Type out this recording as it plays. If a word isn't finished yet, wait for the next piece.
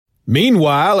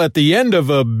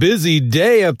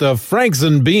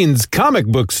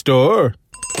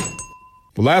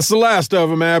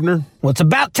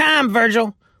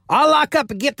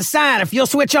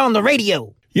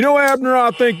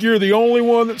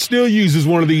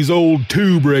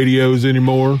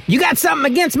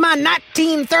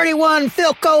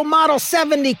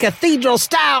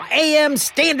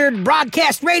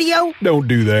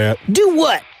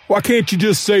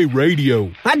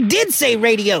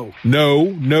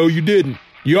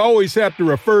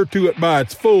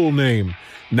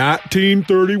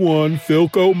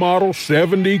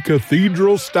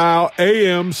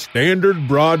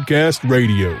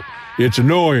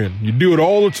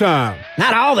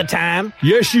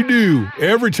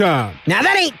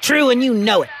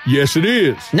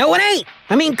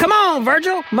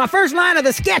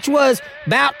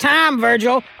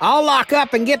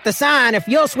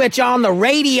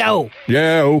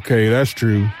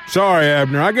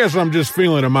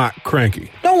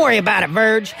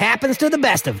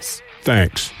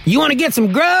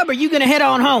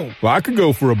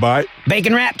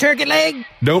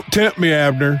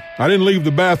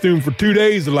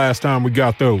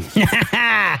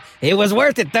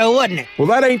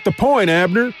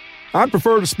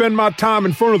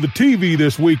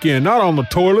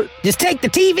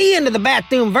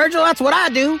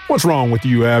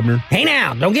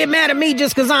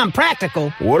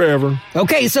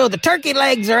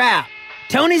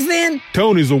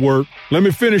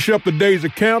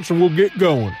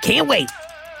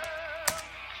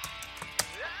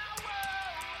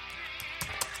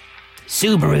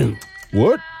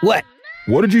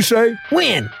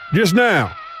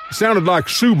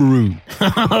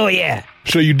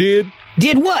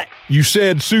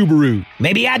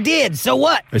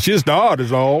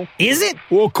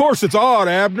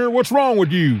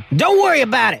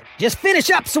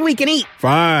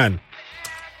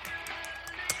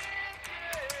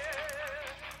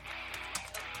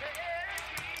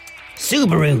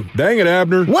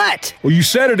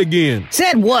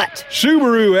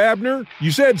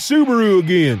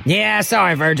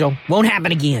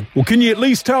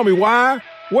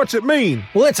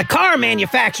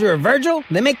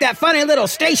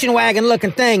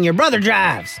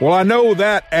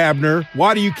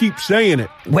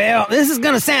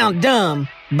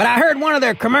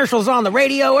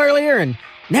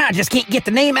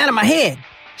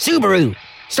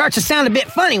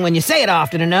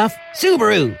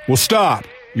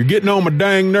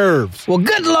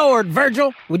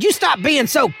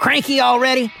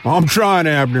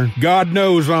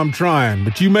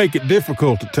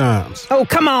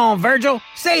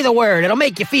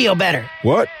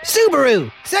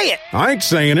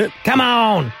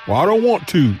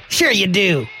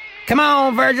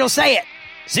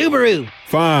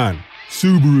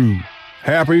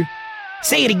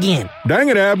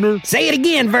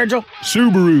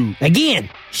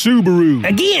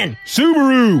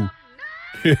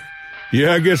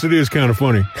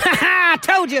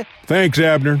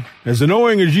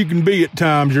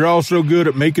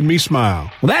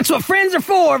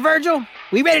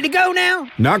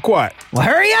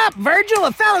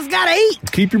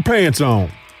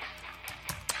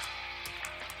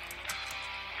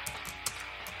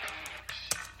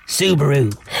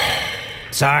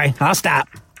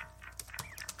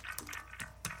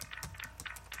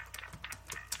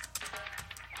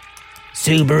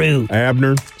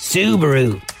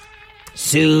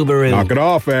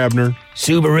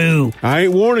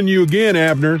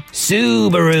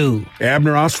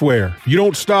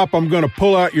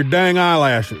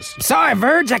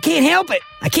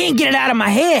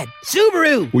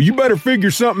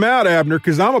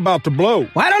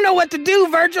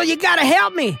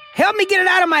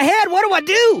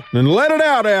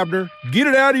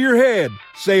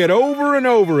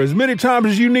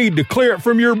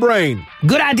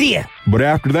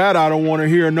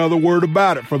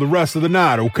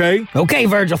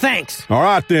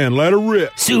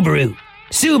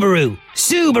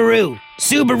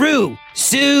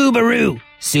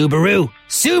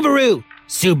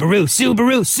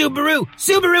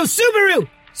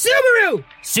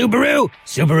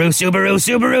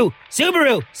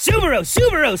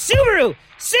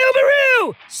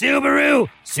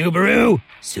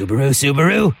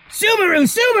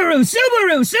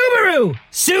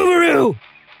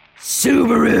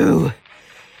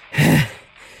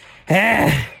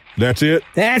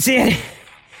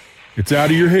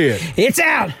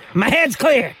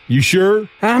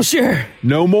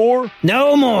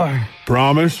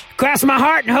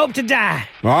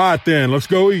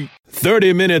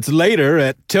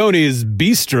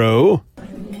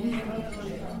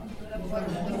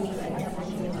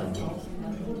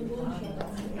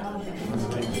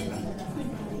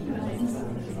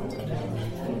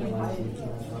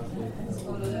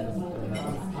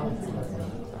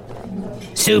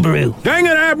Subaru. Dang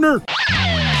it, Abner!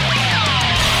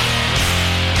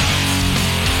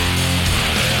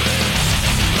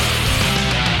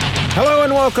 Hello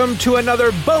and welcome to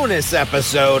another bonus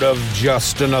episode of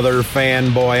Just Another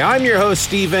Fanboy. I'm your host,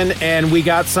 Steven, and we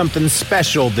got something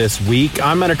special this week.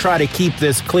 I'm going to try to keep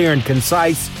this clear and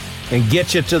concise and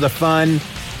get you to the fun,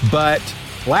 but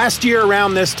last year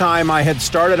around this time, I had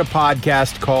started a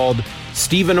podcast called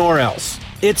Steven or Else.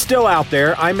 It's still out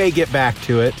there. I may get back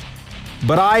to it,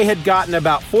 but I had gotten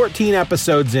about 14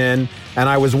 episodes in, and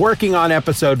I was working on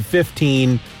episode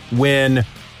 15 when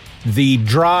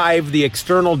the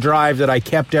external drive that I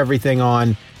kept everything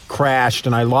on crashed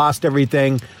and I lost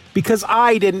everything because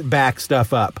I didn't back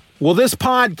stuff up. Well, this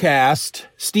podcast,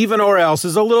 Steven or Else,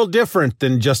 is a little different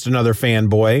than Just Another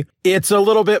Fanboy. It's a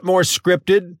little bit more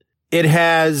scripted. It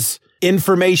has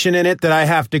information in it that I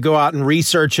have to go out and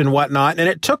research and whatnot. And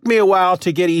it took me a while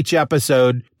to get each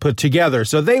episode put together.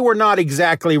 So they were not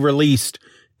exactly released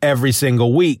every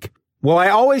single week. Well, I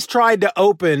always tried to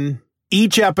open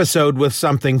each episode with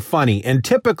something funny, and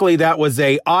typically that was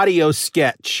a audio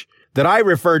sketch that I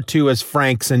referred to as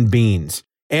Franks and Beans.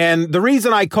 And the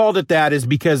reason I called it that is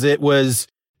because it was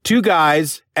two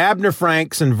guys, Abner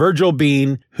Franks and Virgil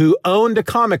Bean, who owned a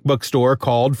comic book store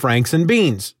called Franks and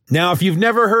Beans. Now, if you've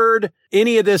never heard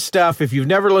any of this stuff, if you've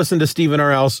never listened to Steven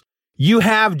or Else, you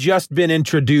have just been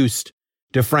introduced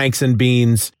to Franks and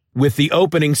Beans with the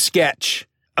opening sketch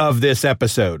of this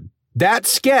episode. That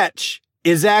sketch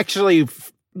is actually,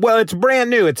 well, it's brand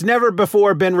new. It's never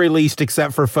before been released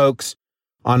except for folks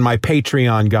on my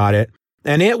Patreon got it.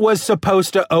 And it was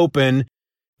supposed to open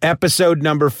episode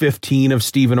number 15 of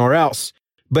Steven or Else.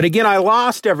 But again, I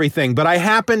lost everything. But I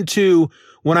happened to,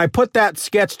 when I put that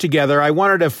sketch together, I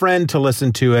wanted a friend to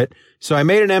listen to it. So I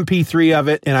made an MP3 of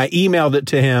it and I emailed it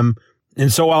to him.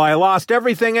 And so while I lost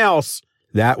everything else,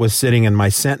 that was sitting in my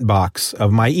sent box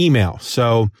of my email.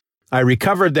 So I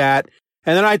recovered that.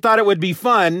 And then I thought it would be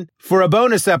fun for a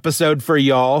bonus episode for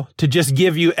y'all to just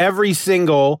give you every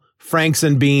single Franks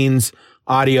and Beans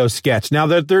audio sketch. Now,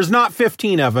 there's not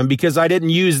 15 of them because I didn't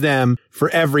use them for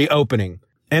every opening.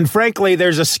 And frankly,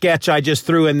 there's a sketch I just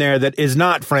threw in there that is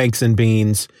not Franks and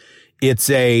Beans.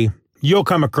 You'll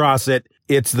come across it.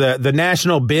 It's the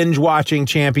National Binge Watching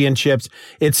Championships.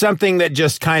 It's something that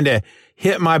just kind of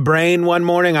hit my brain one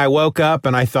morning. I woke up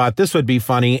and I thought this would be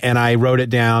funny, and I wrote it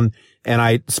down. And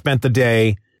I spent the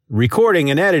day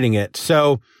recording and editing it.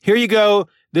 So here you go.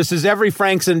 This is every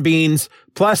Franks and Beans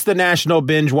plus the National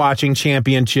Binge Watching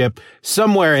Championship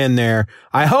somewhere in there.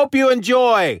 I hope you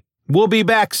enjoy. We'll be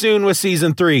back soon with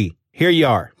season 3. Here you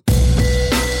are.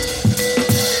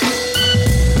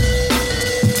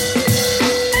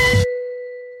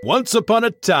 Once upon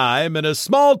a time in a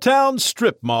small town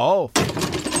strip mall.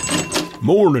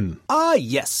 Morning. Ah,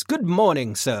 yes. Good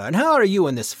morning, sir. And how are you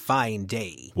on this fine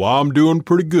day? Well, I'm doing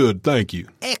pretty good, thank you.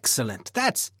 Excellent.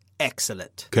 That's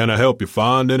excellent. Can I help you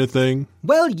find anything?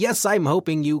 Well, yes, I'm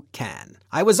hoping you can.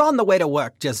 I was on the way to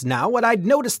work just now when I'd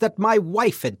noticed that my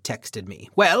wife had texted me.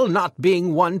 Well, not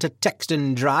being one to text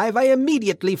and drive, I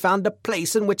immediately found a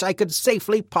place in which I could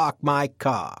safely park my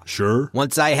car. Sure.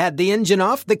 Once I had the engine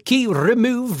off, the key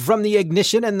removed from the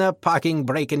ignition and the parking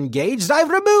brake engaged, I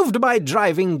removed my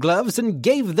driving gloves and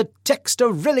gave the text a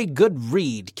really good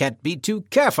read. Can't be too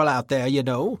careful out there, you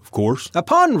know. Of course.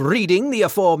 Upon reading the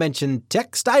aforementioned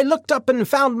text, I looked up and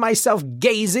found myself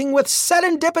gazing with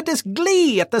serendipitous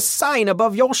glee at the sign above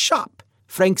your shop.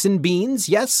 Franks and Beans,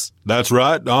 yes? That's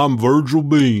right. I'm Virgil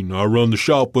Bean. I run the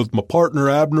shop with my partner,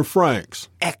 Abner Franks.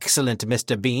 Excellent,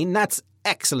 Mr. Bean. That's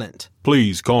excellent.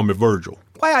 Please call me Virgil.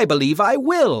 Why, I believe I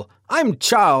will. I'm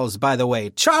Charles, by the way.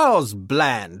 Charles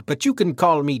Bland, but you can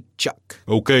call me Chuck.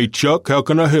 Okay, Chuck, how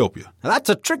can I help you? That's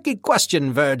a tricky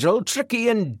question, Virgil. Tricky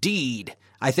indeed.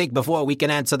 I think before we can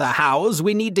answer the hows,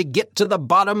 we need to get to the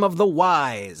bottom of the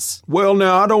whys. Well,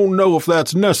 now, I don't know if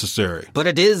that's necessary. But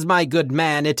it is, my good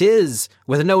man, it is.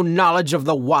 With no knowledge of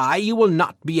the why, you will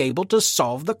not be able to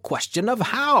solve the question of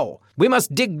how. We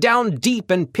must dig down deep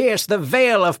and pierce the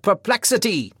veil of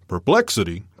perplexity.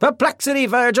 Perplexity? Perplexity,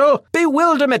 Virgil.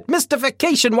 Bewilderment,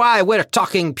 mystification. Why, we're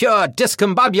talking pure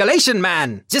discombobulation,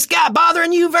 man. Is this guy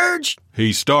bothering you, Virg?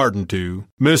 He's starting to.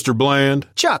 Mr. Bland.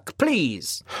 Chuck,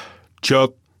 please.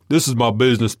 Chuck, this is my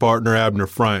business partner, Abner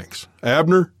Franks.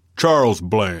 Abner, Charles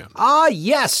Bland. Ah,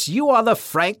 yes, you are the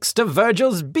Franks to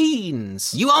Virgil's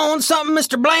Beans. You own something,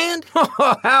 Mr. Bland?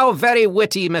 Oh, how very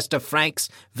witty, Mr. Franks.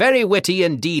 Very witty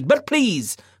indeed. But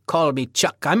please, call me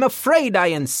Chuck. I'm afraid I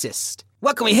insist.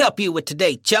 What can we help you with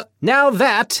today, Chuck? Now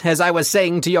that, as I was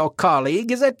saying to your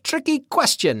colleague, is a tricky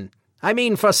question. I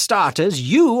mean, for starters,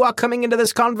 you are coming into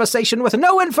this conversation with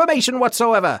no information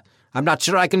whatsoever. I'm not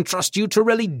sure I can trust you to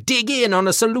really dig in on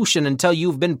a solution until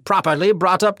you've been properly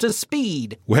brought up to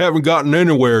speed. We haven't gotten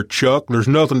anywhere, Chuck. There's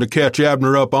nothing to catch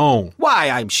Abner up on. Why,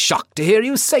 I'm shocked to hear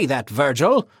you say that,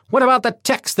 Virgil. What about the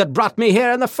text that brought me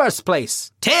here in the first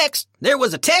place? Text? There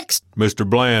was a text? Mr.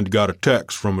 Bland got a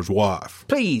text from his wife.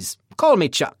 Please, call me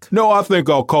Chuck. No, I think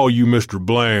I'll call you Mr.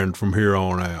 Bland from here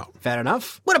on out. Fair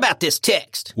enough. What about this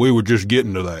text? We were just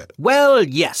getting to that. Well,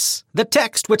 yes. The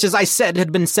text, which, as I said,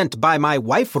 had been sent by my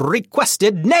wife,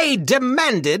 requested, nay,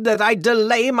 demanded, that I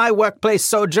delay my workplace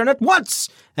sojourn at once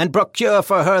and procure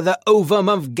for her the ovum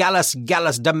of Gallus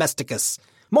domesticus.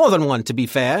 More than one, to be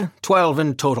fair. 12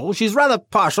 in total. She's rather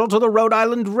partial to the Rhode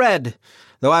Island Red,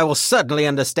 though I will certainly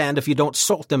understand if you don't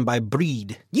sort them by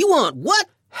breed. You want what?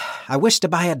 I wish to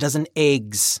buy a dozen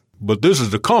eggs. But this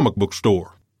is the comic book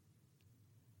store.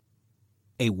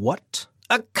 A what?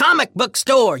 A comic book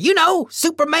store. You know,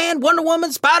 Superman, Wonder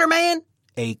Woman, Spider-Man.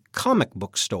 A comic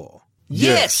book store.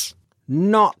 Yes.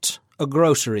 Not a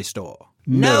grocery store.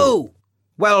 No.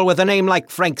 Well, with a name like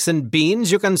Franks and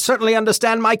Beans, you can certainly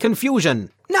understand my confusion.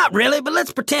 Not really, but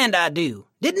let's pretend I do.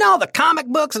 Didn't all the comic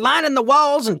books lining the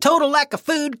walls and total lack of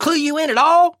food clue you in at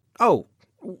all? Oh,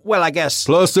 well, I guess.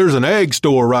 Plus, there's an egg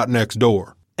store right next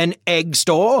door. An egg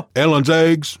store? Ellen's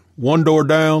Eggs, one door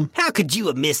down. How could you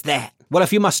have missed that? Well,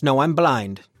 if you must know, I'm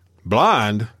blind.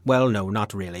 Blind? Well, no,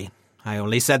 not really. I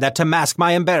only said that to mask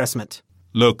my embarrassment.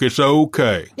 Look, it's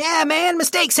okay. Yeah, man,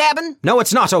 mistakes happen. No,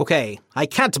 it's not okay. I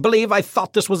can't believe I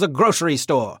thought this was a grocery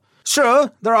store.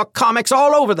 Sure, there are comics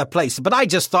all over the place, but I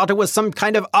just thought it was some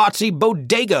kind of artsy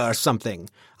bodega or something.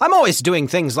 I'm always doing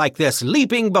things like this,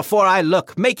 leaping before I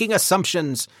look, making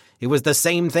assumptions. It was the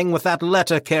same thing with that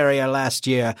letter carrier last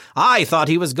year. I thought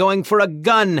he was going for a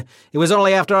gun. It was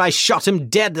only after I shot him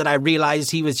dead that I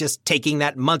realized he was just taking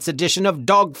that month's edition of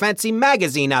Dog Fancy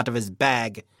magazine out of his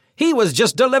bag. He was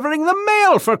just delivering the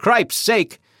mail, for cripe's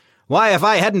sake. Why, if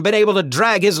I hadn't been able to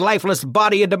drag his lifeless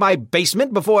body into my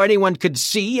basement before anyone could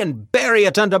see and bury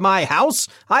it under my house,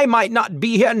 I might not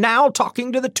be here now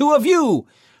talking to the two of you.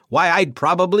 Why, I'd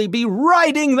probably be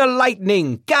riding the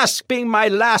lightning, gasping my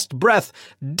last breath,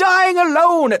 dying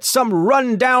alone at some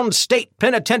run-down state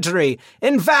penitentiary.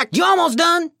 In fact... You almost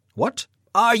done? What?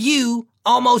 Are you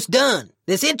almost done?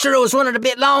 This intro is running a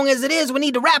bit long as it is. We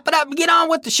need to wrap it up and get on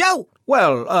with the show.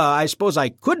 Well, I suppose I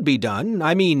could be done.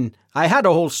 I mean, I had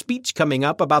a whole speech coming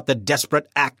up about the desperate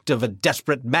act of a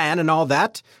desperate man and all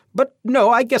that. But no,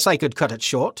 I guess I could cut it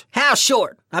short. How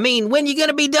short? I mean, when you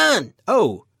gonna be done?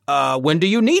 Oh, when do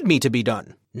you need me to be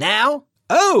done? Now?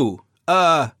 Okay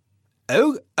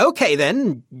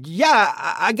then.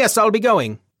 Yeah, I guess I'll be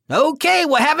going. Okay,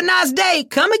 well, have a nice day.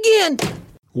 Come again.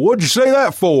 What'd you say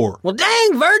that for? Well,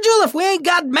 dang, Virgil, if we ain't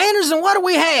got manners, then what do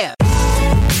we have?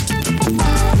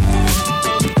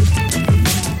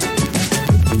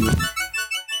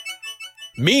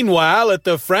 Meanwhile, at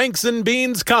the Franks and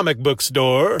Beans comic book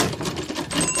store...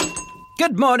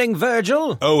 Good morning,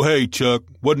 Virgil. Oh, hey, Chuck.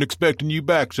 Wasn't expecting you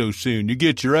back so soon. You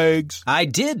get your eggs? I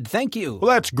did, thank you. Well,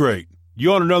 that's great.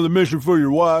 You on another mission for your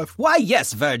wife? Why,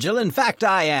 yes, Virgil. In fact,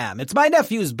 I am. It's my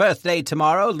nephew's birthday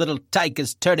tomorrow. Little Tyke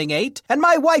is turning 8. And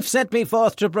my wife sent me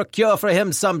forth to procure for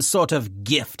him some sort of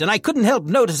gift. And I couldn't help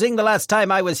noticing the last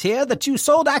time I was here that you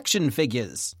sold action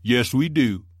figures. Yes, we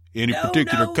do. Any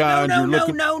particular kind you're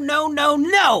looking...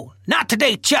 No. Not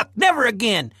today, Chuck. Never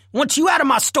again. Want you out of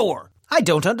my store. I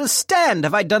don't understand.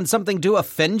 Have I done something to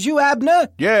offend you, Abner?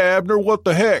 Yeah, Abner, what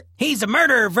the heck? He's a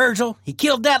murderer, Virgil. He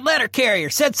killed that letter carrier.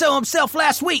 Said so himself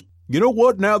last week. You know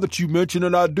what? Now that you mention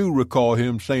it, I do recall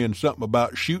him saying something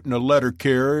about shooting a letter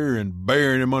carrier and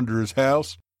burying him under his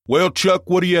house. Well, Chuck,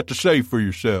 what do you have to say for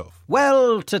yourself?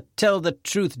 Well, to tell the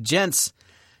truth, gents...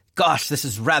 Gosh, this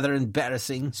is rather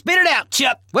embarrassing. Spit it out,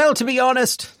 Chuck. Well, to be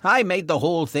honest, I made the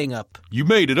whole thing up. You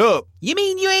made it up? You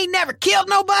mean you ain't never killed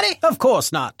nobody? Of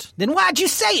course not. Then why'd you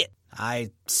say it?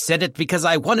 I said it because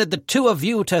I wanted the two of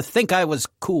you to think I was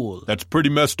cool. That's pretty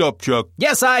messed up, Chuck.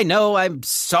 Yes, I know. I'm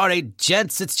sorry,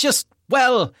 gents. It's just,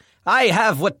 well, I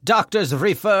have what doctors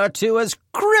refer to as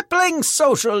crippling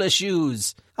social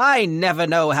issues. I never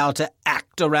know how to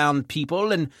act around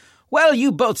people, and... well,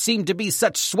 you both seem to be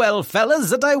such swell fellas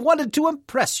that I wanted to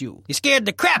impress you. You scared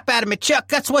the crap out of me, Chuck.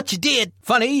 That's what you did.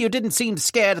 Funny, you didn't seem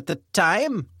scared at the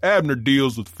time. Abner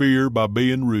deals with fear by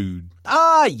being rude.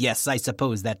 Ah, yes, I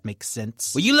suppose that makes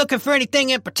sense. Were you looking for anything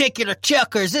in particular,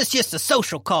 Chuck, or is this just a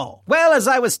social call? Well, as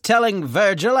I was telling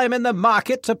Virgil, I'm in the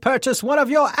market to purchase one of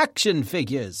your action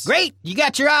figures. Great. You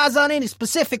got your eyes on any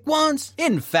specific ones?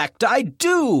 In fact, I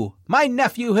do. My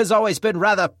nephew has always been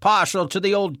rather partial to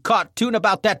the old cartoon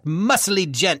about that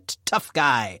muscly gent, tough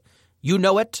guy. You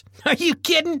know it? Are you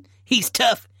kidding? He's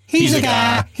tough. He's a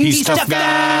guy. He's tough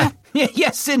guy.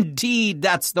 Yes, indeed,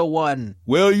 that's the one.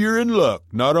 Well, you're in luck.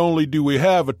 Not only do we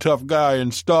have a tough guy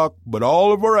in stock, but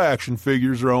all of our action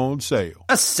figures are on sale.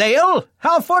 A sale?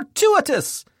 How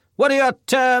fortuitous! What are your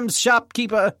terms,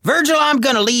 shopkeeper? Virgil, I'm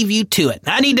gonna leave you to it.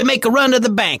 I need to make a run to the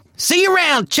bank. See you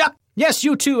around, Chuck. Yes,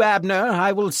 you too, Abner.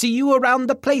 I will see you around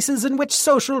the places in which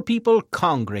social people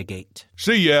congregate.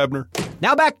 See you, Abner.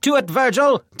 Now back to it,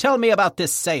 Virgil. Tell me about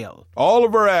this sale. All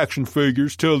of our action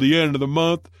figures till the end of the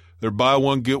month, they're buy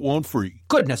one, get one free.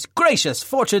 Goodness gracious,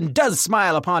 fortune does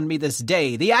smile upon me this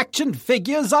day. The action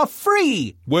figures are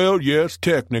free. Well, yes,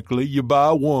 technically, you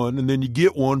buy one and then you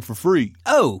get one for free.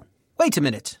 Oh, wait a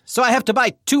minute. So I have to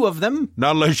buy 2 of them?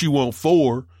 Not unless you want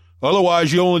 4.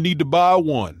 Otherwise, you only need to buy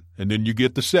one. And then you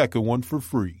get the second one for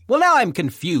free. Well, now I'm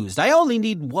confused. I only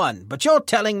need 1, but you're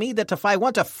telling me that if I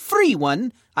want a free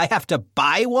one, I have to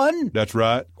buy one? That's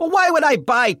right. Well, why would I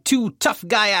buy 2 tough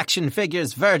guy action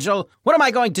figures, Virgil? What am I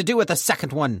going to do with the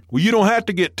second one? Well, you don't have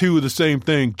to get 2 of the same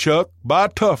thing, Chuck. Buy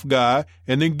Tough Guy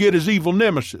and then get his evil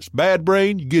nemesis, Bad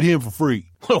Brain. You get him for free.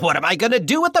 Well, what am I going to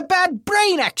do with the Bad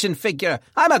Brain action figure?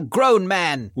 I'm a grown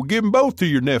man. Well, give them both to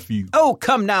your nephew. Oh,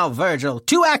 come now, Virgil.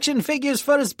 2 action figures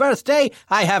for his birthday?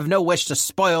 I have no wish to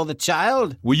spoil the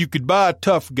child. Well, you could buy a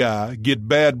Tough Guy, get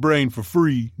Bad Brain for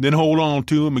free, then hold on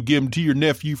to him and give him to your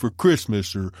nephew for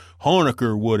Christmas or Hanukkah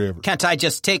or whatever. Can't I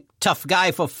just take Tough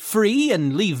Guy for free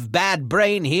and leave Bad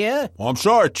Brain here? Well, I'm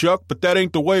sorry, Chuck, but that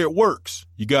ain't the way it works.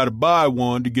 You gotta buy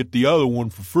one to get the other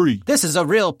one for free. This is a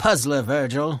real puzzler,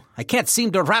 Virgil. I can't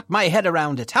seem to wrap my head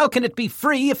around it. How can it be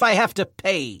free if I have to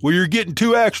pay? Well, you're getting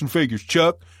 2 action figures,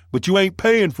 Chuck, but you ain't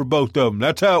paying for both of them.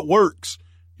 That's how it works.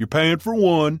 You're paying for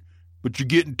one, but you're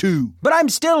getting 2. But I'm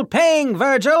still paying,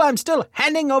 Virgil. I'm still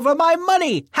handing over my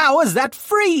money. How is that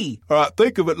free? All right,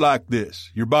 think of it like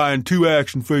this. You're buying 2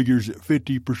 action figures at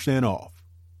 50% off.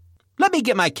 Let me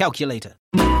get my calculator.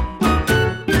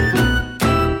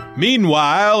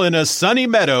 Meanwhile, in a sunny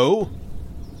meadow...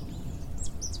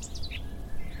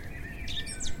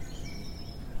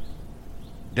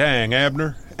 Dang,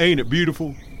 Abner, ain't it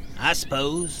beautiful? I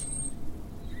suppose.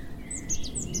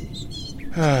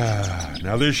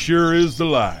 Now this sure is the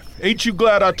life. Ain't you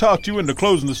glad I talked you into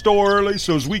closing the store early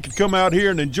so as we could come out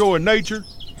here and enjoy nature?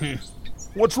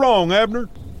 What's wrong, Abner?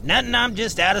 Nothing, I'm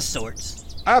just out of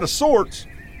sorts. Out of sorts?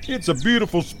 It's a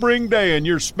beautiful spring day and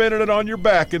you're spinning it on your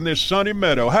back in this sunny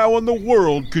meadow. How in the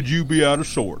world could you be out of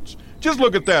sorts? Just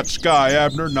look at that sky,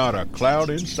 Abner, not a cloud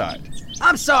in sight.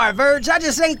 I'm sorry, Virg, I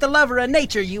just ain't the lover of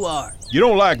nature you are. You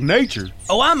don't like nature?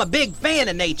 Oh, I'm a big fan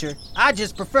of nature. I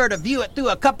just prefer to view it through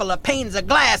a couple of panes of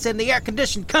glass in the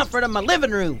air-conditioned comfort of my living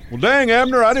room. Well, dang,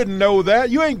 Abner, I didn't know that.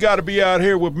 You ain't got to be out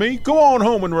here with me. Go on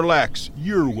home and relax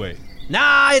your way.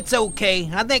 Nah, it's okay.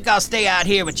 I think I'll stay out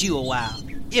here with you a while,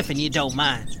 if and you don't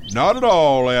mind. Not at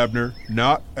all, Abner.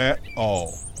 Not at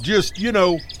all. Just,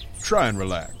 try and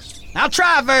relax. I'll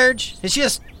try, Virg. It's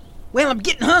just, I'm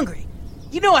getting hungry.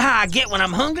 You know how I get when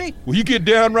I'm hungry? Well, you get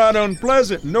downright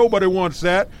unpleasant, and nobody wants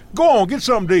that. Go on, get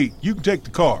something to eat. You can take the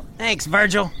car. Thanks,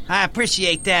 Virgil. I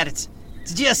appreciate that. It's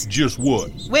just... Just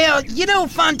what? Well, you know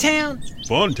Funtown?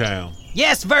 Funtown?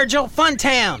 Yes, Virgil,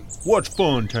 Funtown. What's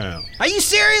Funtown? Are you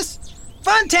serious?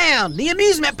 Funtown, the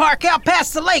amusement park out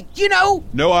past the lake, you know?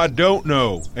 No, I don't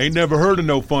know. Ain't never heard of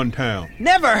no Funtown.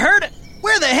 Never heard it?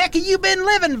 Where the heck have you been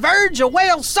living, Virg? A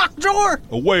whale's sock drawer?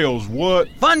 A whale's what?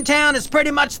 Funtown is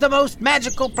pretty much the most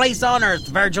magical place on earth,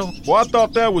 Virgil. Well, I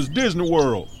thought that was Disney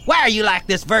World. Why are you like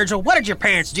this, Virgil? What did your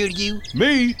parents do to you?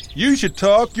 Me? You should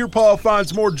talk. Your pa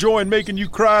finds more joy in making you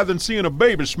cry than seeing a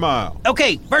baby smile.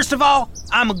 Okay, first of all,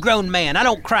 I'm a grown man. I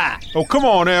don't cry. Oh, come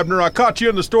on, Abner. I caught you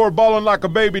in the store bawling like a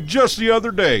baby just the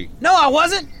other day. No, I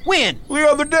wasn't. When? The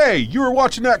other day. You were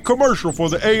watching that commercial for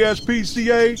the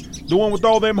ASPCA, the one with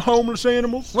all them homeless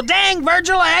animals. Well, dang,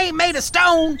 Virgil, I ain't made of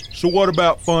stone. So what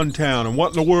about Funtown, and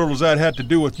what in the world does that have to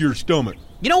do with your stomach?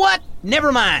 You know what?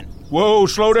 Never mind. Whoa,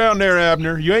 slow down there,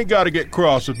 Abner. You ain't got to get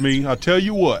cross with me. I'll tell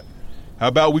you what. How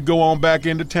about we go on back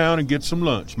into town and get some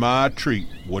lunch? My treat.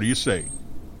 What do you say?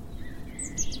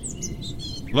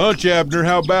 Lunch, Abner.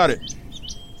 How about it?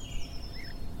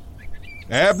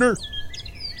 Abner?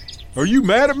 Are you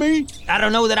mad at me? I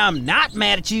don't know that I'm not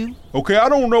mad at you. Okay, I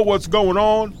don't know what's going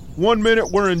on. 1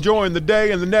 minute we're enjoying the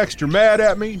day and the next you're mad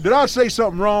at me. Did I say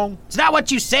something wrong? It's not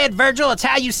what you said, Virgil. It's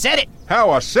how you said it. How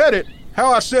I said it?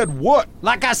 How I said what?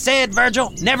 Like I said,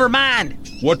 Virgil, never mind.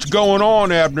 What's going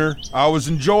on, Abner? I was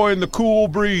enjoying the cool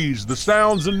breeze, the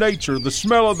sounds of nature, the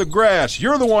smell of the grass.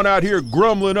 You're the one out here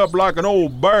grumbling up like an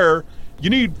old bear. You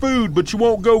need food, but you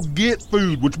won't go get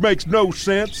food, which makes no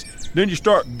sense. Then you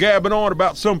start gabbing on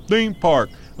about some theme park.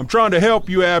 I'm trying to help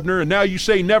you, Abner, and now you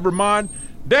say never mind.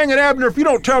 Dang it, Abner, if you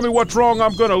don't tell me what's wrong,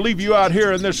 I'm gonna leave you out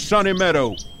here in this sunny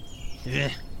meadow.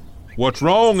 What's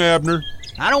wrong, Abner?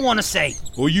 I don't want to say.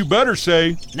 Well, you better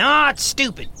say. No, it's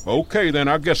stupid. Okay, then,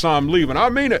 I guess I'm leaving. I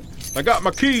mean it. I got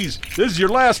my keys. This is your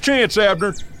last chance,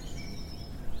 Abner.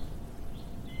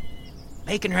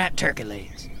 Bacon-wrapped turkey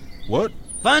legs. What?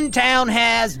 Funtown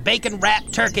has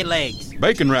bacon-wrapped turkey legs.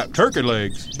 Bacon-wrapped turkey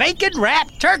legs?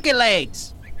 Bacon-wrapped turkey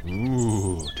legs.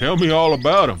 Ooh, tell me all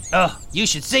about them. Oh, you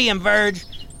should see them, Verge.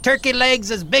 Turkey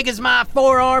legs as big as my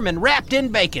forearm and wrapped in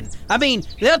bacon. I mean,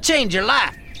 they'll change your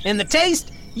life. And the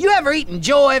taste? You ever eaten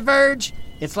joy, Verge?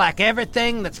 It's like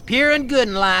everything that's pure and good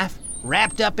in life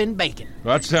wrapped up in bacon.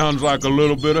 That sounds like a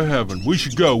little bit of heaven. We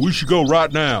should go. We should go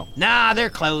right now. Nah, they're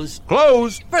closed.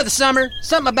 Closed? For the summer.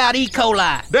 Something about E.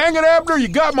 coli. Dang it, Abner, you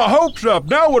got my hopes up.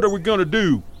 Now what are we gonna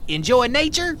do? Enjoy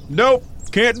nature? Nope,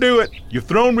 can't do it. You've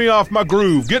thrown me off my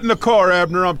groove. Get in the car,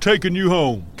 Abner. I'm taking you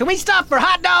home. Can we stop for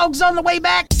hot dogs on the way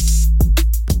back?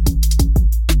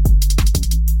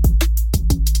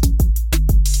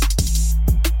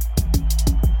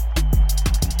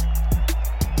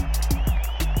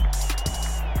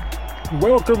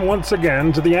 Welcome once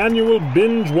again to the annual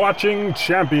Binge Watching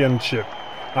Championship.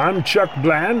 I'm Chuck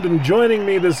Bland, and joining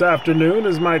me this afternoon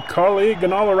is my colleague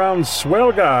and all-around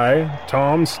swell guy,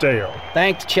 Tom Stale.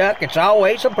 Thanks, Chuck. It's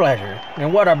always a pleasure.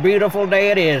 And what a beautiful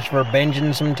day it is for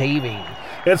binging some TV.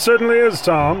 It certainly is,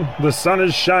 Tom. The sun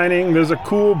is shining, there's a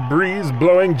cool breeze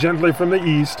blowing gently from the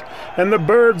east, and the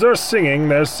birds are singing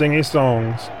their singy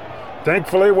songs.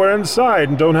 Thankfully, we're inside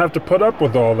and don't have to put up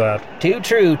with all that. Too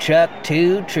true, Chuck.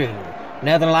 Too true.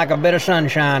 Nothing like a bit of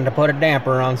sunshine to put a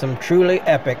damper on some truly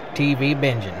epic TV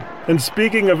binging. And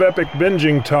speaking of epic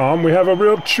binging, Tom, we have a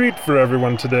real treat for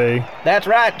everyone today. That's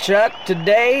right, Chuck.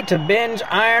 Today, to binge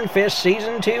Iron Fist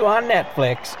Season 2 on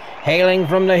Netflix, hailing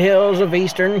from the hills of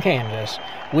eastern Kansas,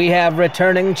 we have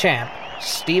returning champ,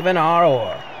 Stephen R.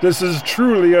 Orr. This is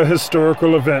truly a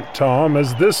historical event, Tom,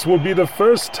 as this will be the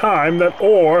first time that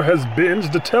Orr has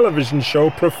binged a television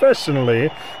show professionally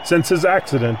since his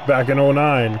accident back in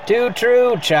 '09. Too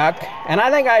true, Chuck. And I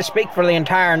think I speak for the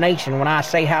entire nation when I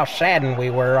say how saddened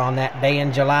we were on that day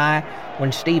in July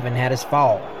when Stephen had his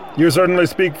fall. You certainly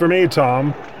speak for me,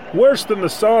 Tom. Worse than the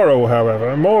sorrow,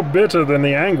 however, more bitter than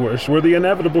the anguish, were the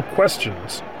inevitable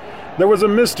questions. There was a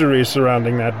mystery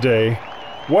surrounding that day.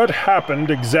 What happened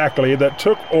exactly that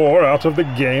took Orr out of the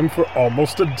game for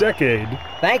almost a decade?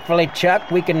 Thankfully, Chuck,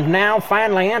 we can now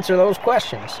finally answer those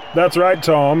questions. That's right,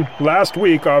 Tom. Last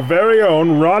week, our very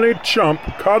own Ronnie Chump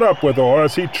caught up with Orr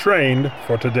as he trained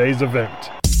for today's event.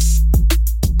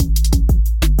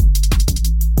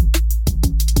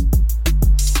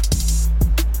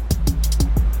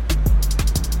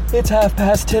 It's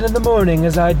 10:30 in the morning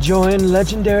as I join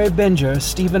legendary binger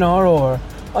Stephen R. Orr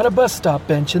on a bus stop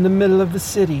bench in the middle of the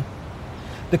city.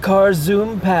 The cars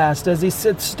zoom past as he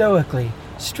sits stoically,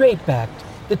 straight-backed,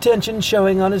 the tension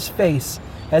showing on his face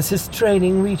as his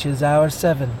training reaches hour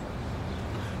 7.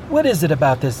 What is it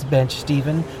about this bench,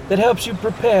 Stephen, that helps you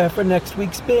prepare for next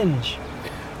week's binge?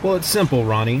 Well, it's simple,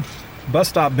 Ronnie. Bus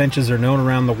stop benches are known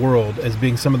around the world as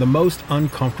being some of the most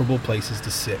uncomfortable places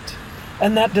to sit.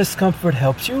 And that discomfort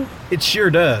helps you? It sure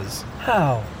does.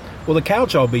 How? Well, the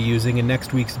couch I'll be using in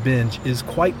next week's binge is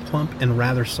quite plump and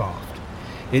rather soft.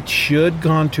 It should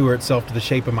contour itself to the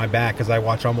shape of my back as I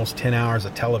watch almost 10 hours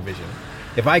of television.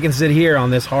 If I can sit here on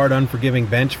this hard, unforgiving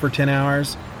bench for 10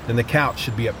 hours, then the couch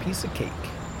should be a piece of cake.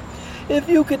 If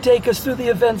you could take us through the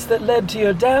events that led to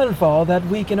your downfall that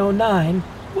week in '09,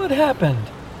 what happened?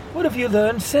 What have you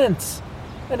learned since?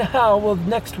 And how will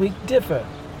next week differ?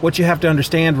 What you have to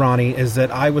understand, Ronnie, is that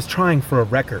I was trying for a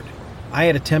record. I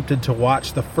had attempted to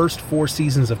watch the first 4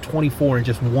 seasons of 24 in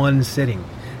just one sitting.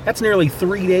 That's nearly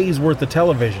 3 days worth of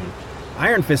television.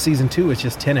 Iron Fist Season 2 is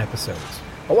just 10 episodes.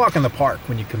 A walk in the park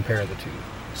when you compare the two.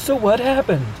 So what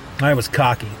happened? I was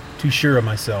cocky, too sure of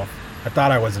myself. I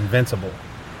thought I was invincible.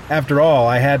 After all,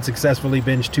 I had successfully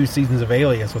binged 2 seasons of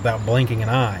Alias without blinking an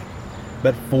eye.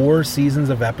 But 4 seasons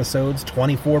of episodes,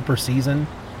 24 per season,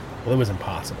 well, it was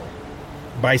impossible.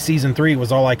 By Season 3, it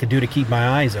was all I could do to keep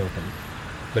my eyes open.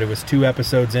 But it was 2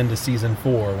 episodes into Season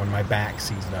 4 when my back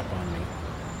seized up on me.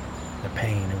 The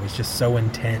pain, it was just so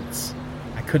intense.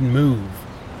 I couldn't move.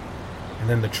 And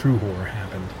then the true horror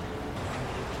happened.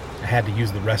 I had to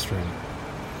use the restroom.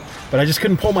 But I just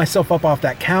couldn't pull myself up off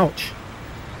that couch.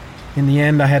 In the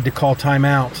end, I had to call time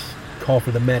out, call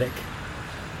for the medic.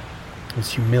 It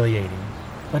was humiliating.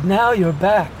 But now you're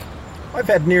back. I've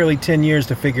had nearly 10 years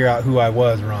to figure out who I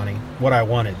was, Ronnie, what I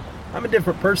wanted. I'm a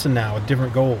different person now with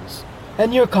different goals.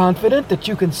 And you're confident that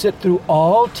you can sit through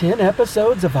all 10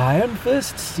 episodes of Iron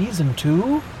Fist Season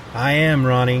 2? I am,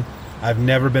 Ronnie. I've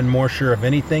never been more sure of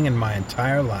anything in my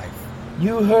entire life.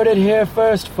 You heard it here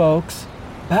first, folks.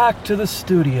 Back to the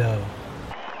studio.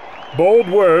 Bold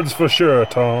words for sure,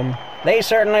 Tom. They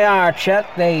certainly are, Chuck.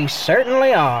 They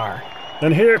certainly are.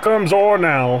 And here comes Orr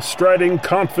now, striding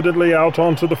confidently out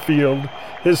onto the field,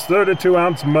 his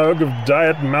 32-ounce mug of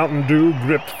Diet Mountain Dew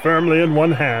gripped firmly in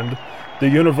one hand, the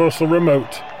universal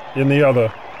remote in the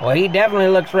other. Well, he definitely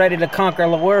looks ready to conquer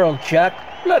the world, Chuck.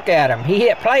 Look at him. He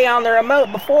hit play on the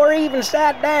remote before he even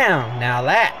sat down. Now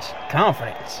that's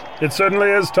confidence. It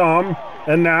certainly is, Tom.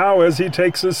 And now, as he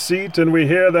takes his seat and we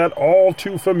hear that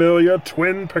all-too-familiar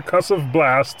twin percussive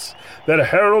blasts that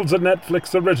heralds a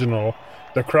Netflix original,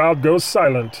 the crowd goes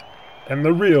silent, and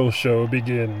the real show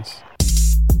begins.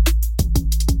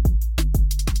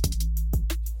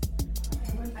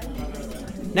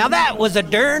 Now that was a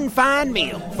darn fine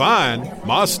meal. Fine.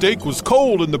 My steak was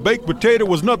cold and the baked potato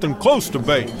was nothing close to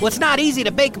baked. Well, it's not easy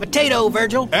to bake a potato,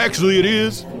 Virgil. Actually, it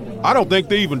is. I don't think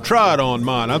they even tried on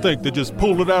mine. I think they just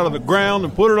pulled it out of the ground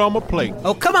and put it on my plate.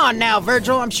 Oh, come on now,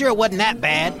 Virgil. I'm sure it wasn't that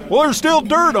bad. Well, there's still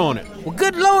dirt on it. Well,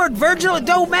 good Lord, Virgil, it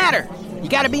don't matter. You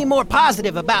gotta be more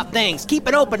positive about things. Keep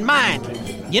an open mind.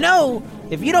 You know,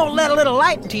 if you don't let a little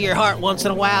light into your heart once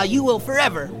in a while, you will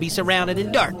forever be surrounded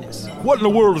in darkness. What in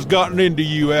the world has gotten into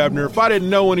you, Abner? If I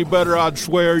didn't know any better, I'd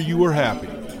swear you were happy.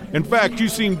 In fact, you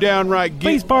seem downright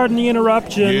Please pardon the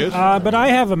interruption, Yes? but I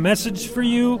have a message for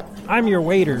you. I'm your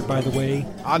waiter, by the way.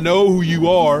 I know who you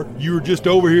are. You were just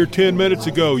over here 10 minutes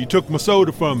ago. You took my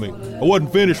soda from me. I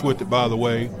wasn't finished with it, by the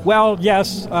way. Well,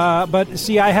 yes, but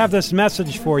see, I have this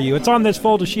message for you. It's on this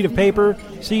folded sheet of paper.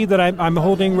 See that I'm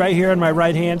holding right here in my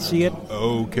right hand. See it?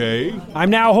 Okay. I'm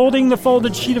now holding the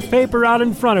folded sheet of paper out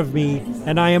in front of me,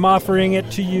 and I am offering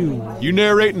it to you. You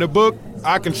narrating a book?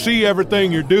 I can see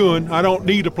everything you're doing. I don't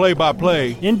need a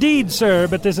play-by-play. Indeed, sir,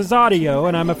 but this is audio,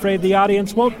 and I'm afraid the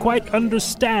audience won't quite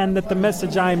understand that the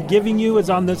message I'm giving you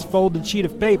is on this folded sheet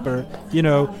of paper,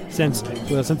 since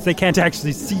they can't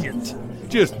actually see it.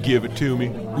 Just give it to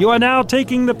me. You are now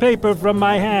taking the paper from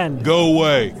my hand. Go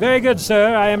away. Very good,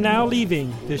 sir. I am now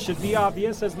leaving. This should be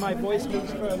obvious as my voice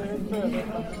moves further and further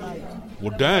from the mic.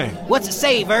 Well, dang. What's it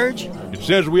say, Virg? It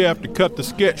says we have to cut the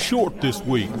sketch short this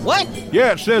week. What?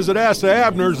 Yeah, it says that Asa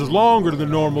Abner's is longer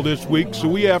than normal this week, so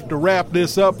we have to wrap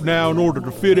this up now in order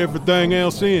to fit everything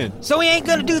else in. So he ain't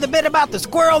gonna do the bit about the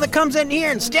squirrel that comes in here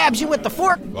and stabs you with the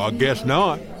fork? I guess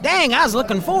not. Dang, I was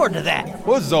looking forward to that.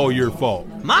 Well, this is all your fault.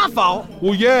 My fault?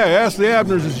 Well, yeah, Asa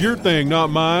Abner's is your thing, not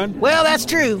mine. Well, that's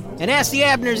true. And Ask the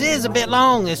Abners is a bit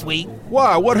long this week.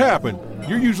 Why? What happened?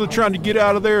 You're usually trying to get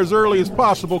out of there as early as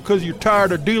possible because you're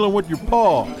tired of dealing with your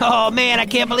paw. Oh, man, I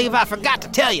can't believe I forgot to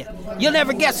tell you. You'll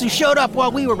never guess who showed up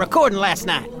while we were recording last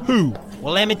night. Who?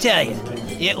 Well, let me tell you.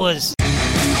 It was...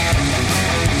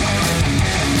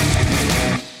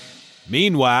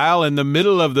 Meanwhile, in the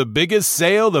middle of the biggest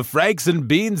sale the Franks and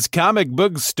Beans comic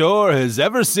book store has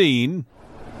ever seen...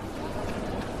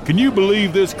 Can you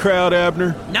believe this crowd,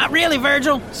 Abner? Not really,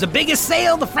 Virgil. It's the biggest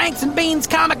sale the Franks and Beans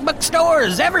comic book store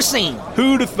has ever seen.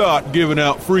 Who'd have thought giving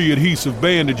out free adhesive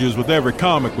bandages with every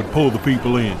comic would pull the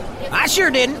people in? I sure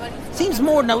didn't. Seems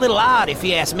more than a little odd, if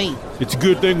you ask me. It's a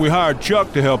good thing we hired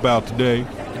Chuck to help out today.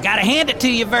 I gotta hand it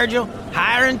to you, Virgil.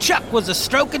 Hiring Chuck was a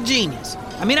stroke of genius.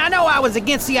 I mean, I know I was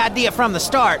against the idea from the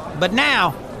start, but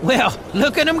now, well,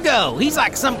 look at him go. He's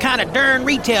like some kind of darn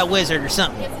retail wizard or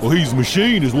something. Well, he's a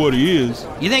machine is what he is.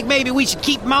 You think maybe we should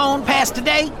keep him on past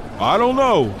today? I don't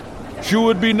know. Sure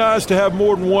would be nice to have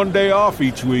more than one day off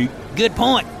each week. Good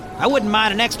point. I wouldn't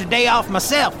mind an extra day off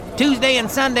myself. Tuesday and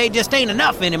Sunday just ain't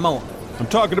enough anymore. I'm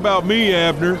talking about me,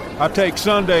 Abner. I take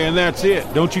Sunday and that's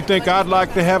it. Don't you think I'd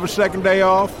like to have a second day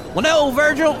off? Well, no,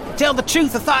 Virgil. To tell the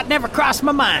truth, the thought never crossed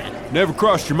my mind. Never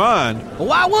crossed your mind? Well,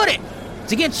 why would it?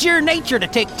 It's against your nature to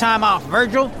take time off,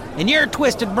 Virgil. In your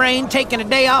twisted brain, taking a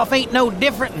day off ain't no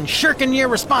different than shirking your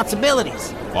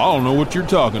responsibilities. Well, I don't know what you're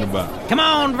talking about. Come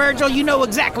on, Virgil, you know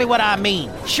exactly what I mean.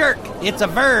 Shirk, it's a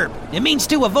verb. It means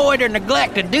to avoid or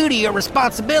neglect a duty or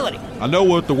responsibility. I know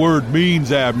what the word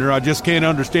means, Abner. I just can't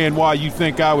understand why you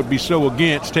think I would be so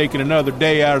against taking another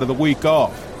day out of the week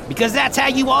off. Because that's how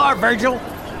you are, Virgil.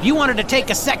 If you wanted to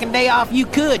take a second day off, you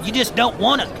could. You just don't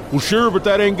want to. Well, sure, but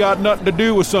that ain't got nothing to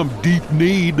do with some deep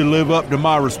need to live up to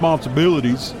my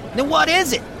responsibilities. Then what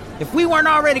is it? If we weren't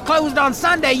already closed on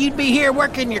Sunday, you'd be here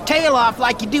working your tail off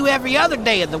like you do every other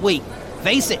day of the week.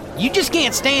 Face it, you just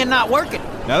can't stand not working.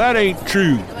 Now, that ain't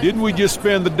true. Didn't we just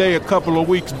spend the day a couple of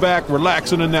weeks back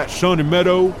relaxing in that sunny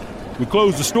meadow? We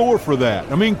closed the store for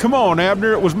that. I mean, come on,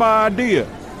 Abner, it was my idea.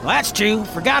 Well, that's true.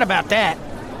 Forgot about that.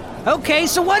 Okay,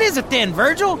 so what is it then,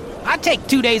 Virgil? I take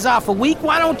 2 days off a week.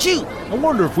 Why don't you? I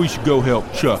wonder if we should go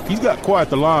help Chuck. He's got quite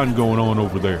the line going on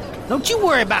over there. Don't you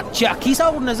worry about Chuck. He's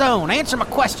holding his own. Answer my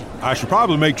question. I should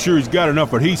probably make sure he's got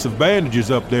enough adhesive bandages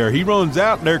up there. He runs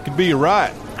out and there could be a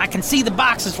riot. I can see the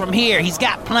boxes from here. He's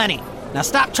got plenty. Now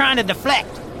stop trying to deflect.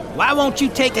 Why won't you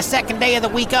take a second day of the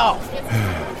week off?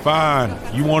 Fine.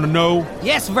 You want to know?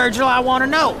 Yes, Virgil, I want to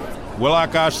know. Well,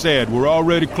 like I said, we're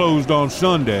already closed on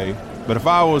Sunday, but if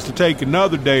I was to take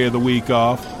another day of the week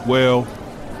off, well,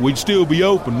 we'd still be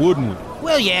open, wouldn't we?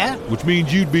 Well, yeah. Which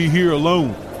means you'd be here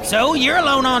alone. So, you're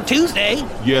alone on Tuesday.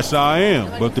 Yes, I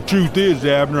am. But the truth is,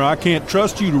 Abner, I can't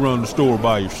trust you to run the store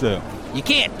by yourself. You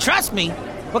can't trust me?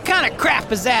 What kind of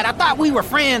crap is that? I thought we were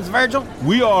friends, Virgil.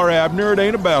 We are, Abner. It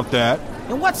ain't about that.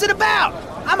 And what's it about?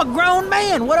 I'm a grown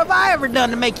man. What have I ever done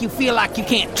to make you feel like you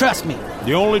can't trust me?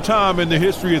 The only time in the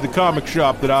history of the comic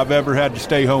shop that I've ever had to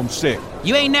stay home sick.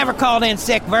 You ain't never called in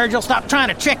sick, Virgil. Stop trying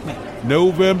to trick me.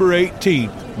 November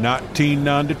 18th,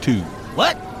 1992.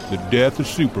 What? The death of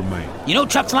Superman. You know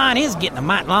Chuck's line is getting a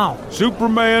mite long.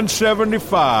 Superman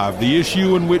 75, the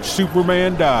issue in which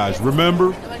Superman dies,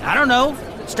 remember? I don't know.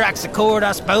 Strikes a chord,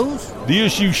 I suppose. The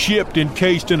issue shipped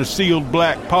encased in a sealed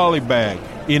black poly bag.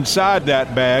 Inside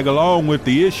that bag, along with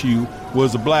the issue,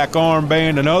 was a black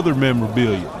armband and other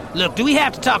memorabilia. Look, do we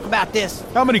have to talk about this?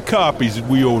 How many copies did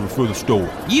we order for the store?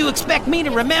 You expect me to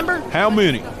remember? How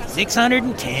many?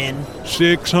 610.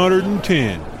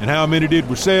 610. And how many did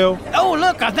we sell? Oh,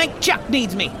 look, I think Chuck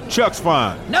needs me. Chuck's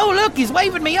fine. No, look, he's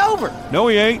waving me over. No,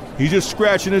 he ain't. He's just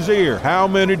scratching his ear. How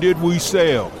many did we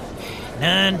sell?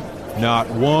 None. Not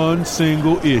one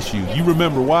single issue. You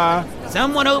remember why?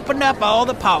 Someone opened up all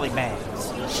the poly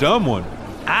bags. Someone?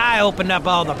 I opened up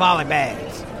all the poly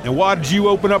bags. And why did you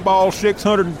open up all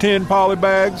 610 poly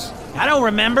bags? I don't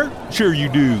remember. Sure you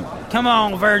do. Come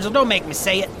on, Virgil, don't make me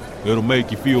say it. It'll make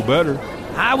you feel better.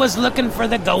 I was looking for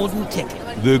the golden ticket.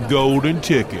 The golden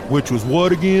ticket, which was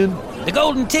what again? The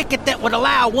golden ticket that would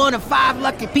allow one of 5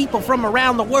 lucky people from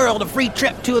around the world a free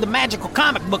trip to the magical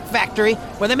comic book factory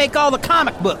where they make all the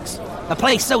comic books. A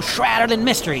place so shrouded in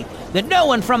mystery that no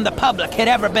one from the public had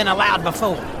ever been allowed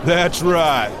before. That's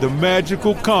right, the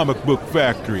magical comic book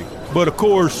factory. But of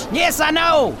course... Yes, I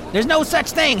know. There's no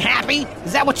such thing, Happy.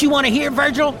 Is that what you want to hear,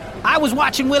 Virgil? I was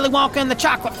watching Willy Wonka and the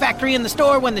Chocolate Factory in the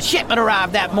store when the shipment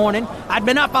arrived that morning. I'd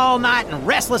been up all night in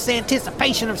restless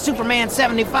anticipation of Superman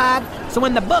 75, so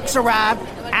when the books arrived,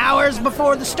 hours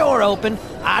before the store opened,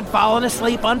 I'd fallen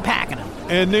asleep unpacking them.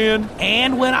 And then?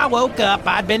 And when I woke up,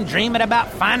 I'd been dreaming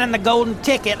about finding the golden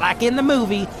ticket like in the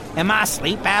movie, and my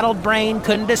sleep-addled brain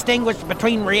couldn't distinguish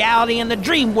between reality and the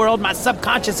dream world my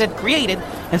subconscious had created,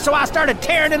 and so I started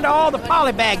tearing into all the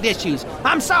polybagged issues.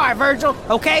 I'm sorry, Virgil,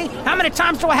 okay? How many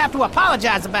times do I have to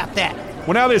apologize about that?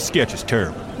 Well, now this sketch is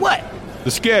terrible. What?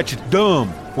 The sketch is dumb.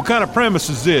 What kind of premise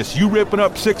is this? You ripping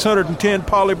up 610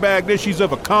 polybagged issues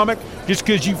of a comic just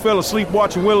because you fell asleep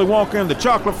watching Willy Wonka and the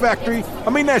Chocolate Factory? I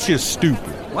mean, that's just stupid.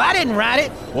 Well, I didn't write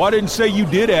it. Well, I didn't say you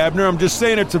did, Abner. I'm just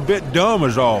saying it's a bit dumb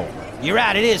is all. You're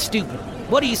right, it is stupid.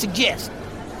 What do you suggest?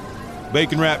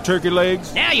 Bacon-wrapped turkey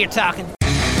legs? Now you're talking.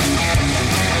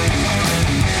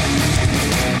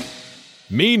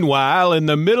 Meanwhile, in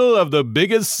the middle of the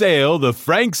biggest sale the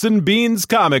Franks and Beans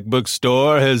comic book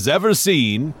store has ever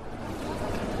seen...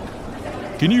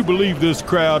 Can you believe this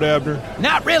crowd, Abner?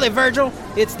 Not really, Virgil.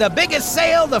 It's the biggest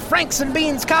sale the Franks and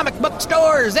Beans comic book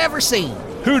store has ever seen.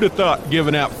 Who'd have thought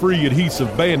giving out free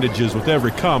adhesive bandages with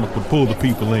every comic would pull the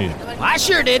people in? Well, I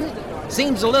sure didn't.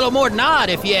 Seems a little more than odd,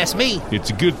 if you ask me. It's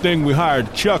a good thing we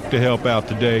hired Chuck to help out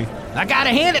today. I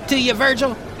gotta hand it to you,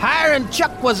 Virgil. Hiring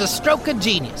Chuck was a stroke of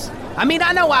genius. I mean,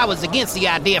 I know I was against the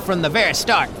idea from the very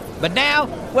start. But now,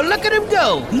 well, look at him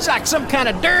go. He's like some kind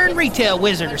of darn retail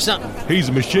wizard or something. He's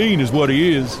a machine is what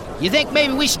he is. You think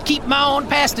maybe we should keep him on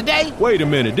past today? Wait a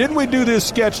minute, didn't we do this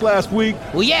sketch last week?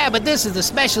 Well, yeah, but this is a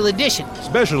special edition.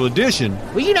 Special edition?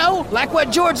 Well, you know, like what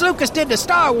George Lucas did to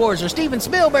Star Wars or Steven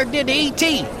Spielberg did to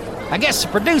E.T. I guess the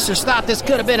producers thought this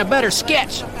could have been a better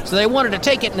sketch, so they wanted to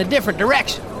take it in a different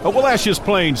direction. Oh, well, that's just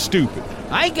plain stupid.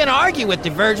 I ain't gonna argue with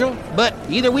you, Virgil, but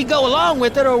either we go along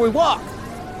with it or we walk.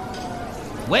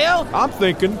 Well, I'm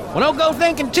thinking. Well, don't go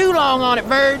thinking too long on it,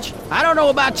 Virg. I don't know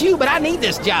about you, but I need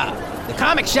this job. The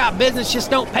comic shop business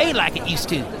just don't pay like it used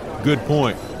to. Good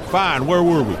point. Fine, where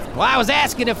were we? Well, I was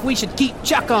asking if we should keep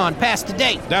Chuck on past the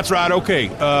date. That's right, okay.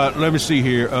 Let me see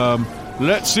here.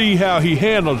 Let's see how he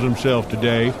handles himself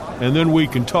today, and then we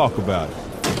can talk about it.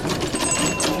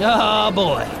 Oh,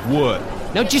 boy. What?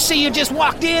 Don't you see you just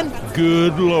walked in?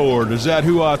 Good Lord, is that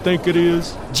who I think it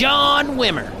is? John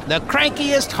Wimmer, the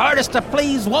crankiest, hardest to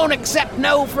please, won't accept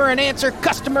no for an answer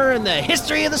customer in the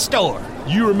history of the store.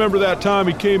 You remember that time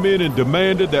he came in and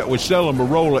demanded that we sell him a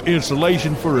roll of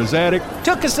insulation for his attic?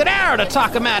 Took us an hour to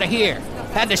talk him out of here.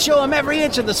 Had to show him every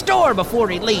inch of the store before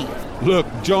he'd leave. Look,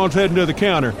 John's heading to the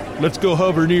counter. Let's go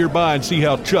hover nearby and see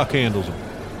how Chuck handles him.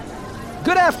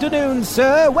 Good afternoon,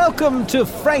 sir. Welcome to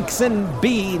Franks and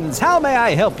Beans. How may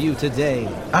I help you today?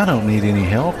 I don't need any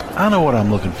help. I know what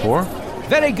I'm looking for.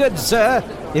 Very good, sir.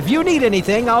 If you need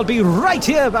anything, I'll be right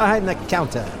here behind the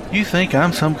counter. You think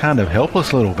I'm some kind of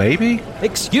helpless little baby?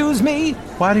 Excuse me?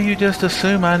 Why do you just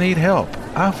assume I need help?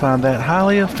 I find that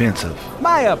highly offensive.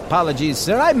 My apologies,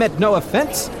 sir. I meant no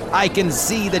offense. I can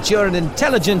see that you're an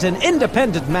intelligent and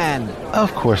independent man.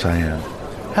 Of course I am.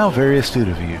 How very astute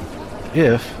of you.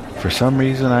 If, for some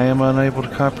reason I am unable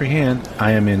to comprehend,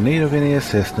 I am in need of any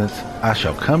assistance, I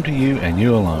shall come to you and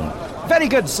you alone. Very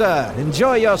good, sir.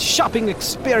 Enjoy your shopping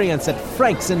experience at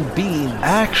Franks and Beans.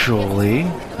 Actually...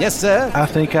 Yes, sir? I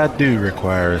think I do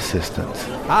require assistance.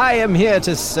 I am here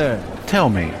to serve. Tell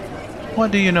me,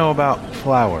 what do you know about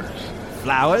flowers?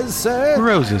 Flowers, sir?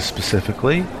 Roses,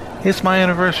 specifically. It's my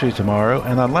anniversary tomorrow,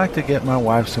 and I'd like to get my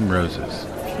wife some roses.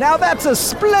 Now that's a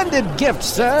splendid gift,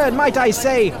 sir, and might I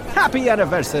say, happy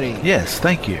anniversary. Yes,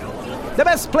 thank you. The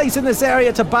best place in this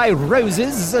area to buy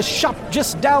roses is a shop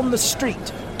just down the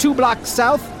street. 2 blocks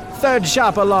south, 3rd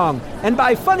shop along. And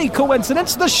by funny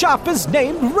coincidence, the shop is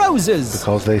named Roses.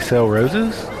 Because they sell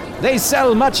roses? They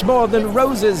sell much more than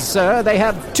roses, sir. They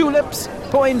have tulips,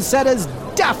 poinsettias,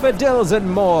 daffodils,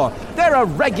 and more. They're a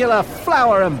regular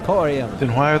flower emporium.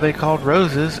 Then why are they called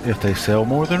roses if they sell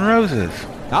more than roses?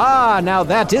 Ah, now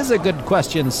that is a good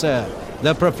question, sir.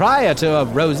 The proprietor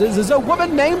of Roses is a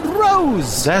woman named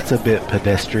Rose. That's a bit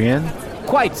pedestrian.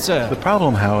 Quite, sir. The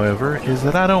problem, however, is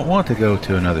that I don't want to go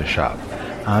to another shop.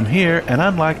 I'm here, and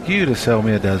I'd like you to sell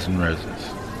me a dozen roses.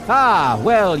 Ah,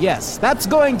 well, yes. That's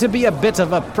going to be a bit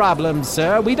of a problem,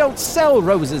 sir. We don't sell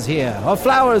roses here, or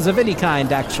flowers of any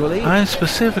kind, actually. I'm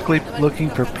specifically looking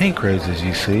for pink roses,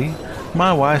 you see.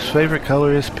 My wife's favorite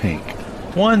color is pink.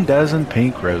 1 dozen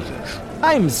pink roses.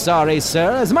 I'm sorry,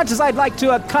 sir. As much as I'd like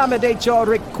to accommodate your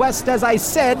request, as I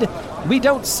said, we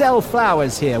don't sell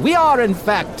flowers here. We are, in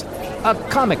fact, a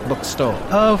comic book store.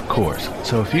 Of course.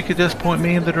 So if you could just point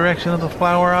me in the direction of the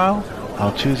flower aisle,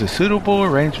 I'll choose a suitable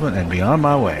arrangement and be on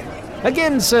my way.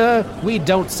 Again, sir, we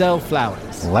don't sell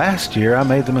flowers. Last year I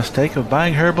made the mistake of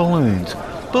buying her balloons.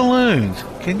 Balloons!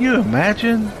 Can you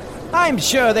imagine? I'm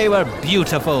sure they were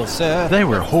beautiful, sir. They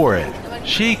were horrid.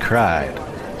 She cried.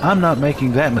 I'm not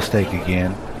making that mistake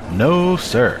again. No,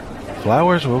 sir.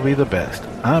 Flowers will be the best.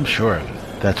 I'm sure of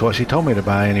it. That's what she told me to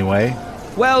buy anyway.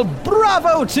 Well,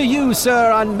 bravo to you,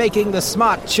 sir, on making the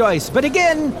smart choice. But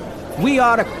again, we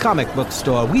are a comic book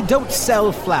store. We don't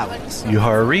sell flowers. You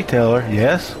are a retailer,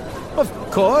 yes? Of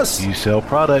course. You sell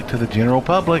product to the general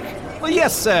public. Well,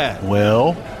 yes, sir.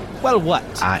 Well,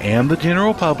 what? I am the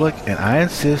general public, and I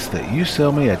insist that you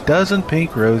sell me a dozen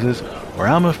pink roses, or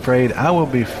I'm afraid I will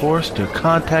be forced to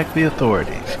contact the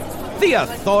authorities. The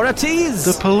authorities?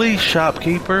 The police,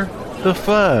 shopkeeper. The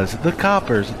fuzz, the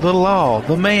coppers, the law,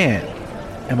 the man.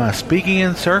 Am I speaking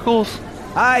in circles?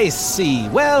 I see.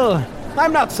 Well,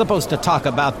 I'm not supposed to talk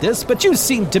about this, but you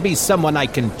seem to be someone I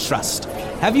can trust.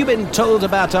 Have you been told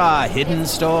about our hidden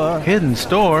store? Hidden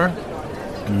store?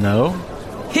 No.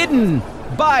 Hidden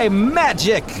by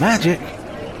magic. Magic?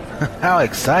 How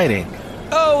exciting.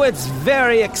 Oh, it's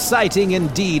very exciting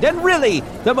indeed. And really,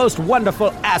 the most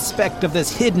wonderful aspect of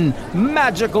this hidden,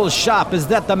 magical shop is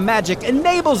that the magic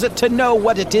enables it to know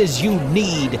what it is you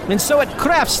need. And so it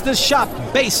crafts the shop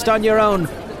based on your own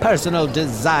personal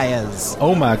desires.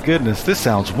 Oh my goodness, this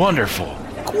sounds wonderful.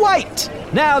 Quite.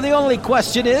 Now the only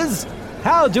question is,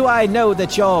 how do I know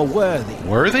that you're worthy?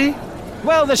 Worthy?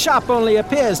 Well, the shop only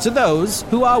appears to those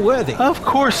who are worthy. Of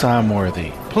course I'm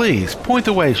worthy. Please, point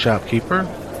the way, shopkeeper.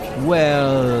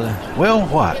 Well,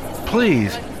 what?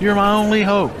 Please, you're my only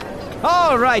hope.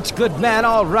 All right, good man,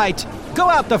 all right. Go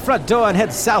out the front door and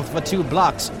head south for 2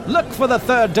 blocks. Look for the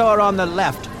 3rd door on the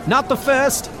left. Not the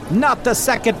 1st, not the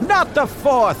 2nd, not the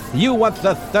 4th. You want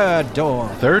the 3rd door.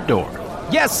 3rd door?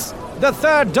 Yes, the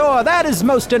 3rd door. That is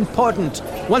most important.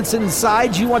 Once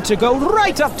inside, you want to go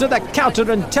right up to the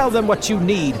counter and tell them what you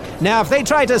need. Now, if they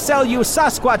try to sell you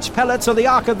Sasquatch pellets or the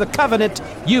Ark of the Covenant,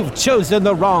 you've chosen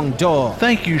the wrong door.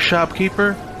 Thank you,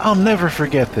 shopkeeper. I'll never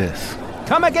forget this.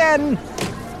 Come again.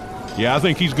 Yeah, I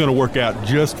think he's going to work out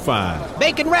just fine.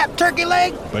 Bacon wrapped turkey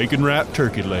leg? Bacon wrapped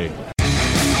turkey leg.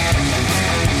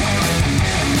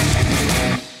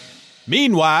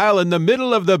 Meanwhile, in the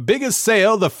middle of the biggest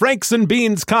sale the Franks and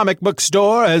Beans comic book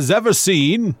store has ever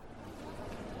seen...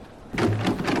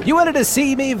 You wanted to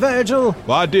see me, Virgil?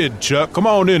 Well, I did, Chuck. Come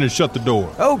on in and shut the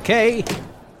door. Okay.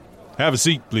 Have a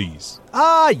seat, please.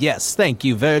 Ah, yes, thank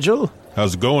you, Virgil.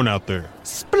 How's it going out there?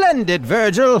 Splendid,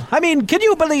 Virgil. I mean, can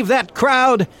you believe that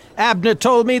crowd? Abner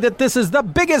told me that this is the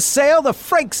biggest sale the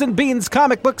Franks and Beans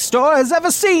comic book store has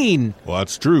ever seen. Well,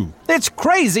 that's true. It's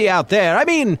crazy out there. I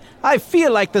mean, I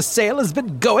feel like the sale has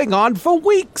been going on for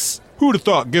weeks. Who'd have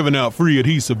thought giving out free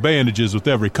adhesive bandages with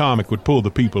every comic would pull the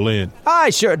people in?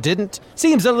 I sure didn't.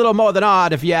 Seems a little more than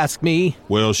odd if you ask me.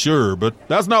 Well, sure, but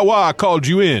that's not why I called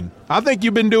you in. I think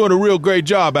you've been doing a real great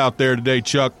job out there today,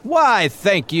 Chuck. Why,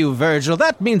 thank you, Virgil.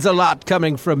 That means a lot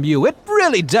coming from you. It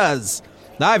really does.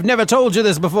 I've never told you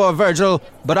this before, Virgil,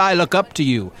 but I look up to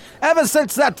you. Ever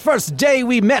since that first day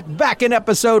we met back in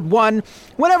episode 1,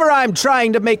 whenever I'm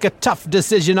trying to make a tough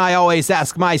decision, I always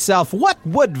ask myself, what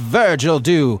would Virgil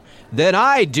do? Then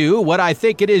I do what I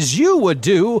think it is you would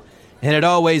do, and it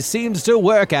always seems to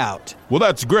work out. Well,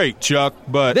 that's great, Chuck,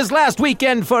 but... This last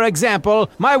weekend, for example,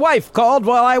 my wife called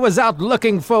while I was out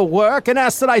looking for work and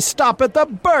asked that I stop at the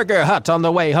Burger Hut on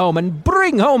the way home and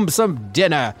bring home some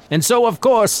dinner. And so, of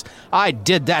course, I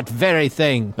did that very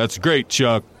thing. That's great,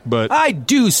 Chuck, but... I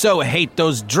do so hate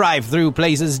those drive-through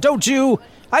places, don't you?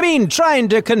 I mean, trying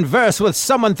to converse with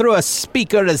someone through a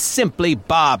speaker is simply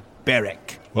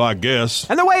barbaric. Well, I guess.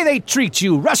 And the way they treat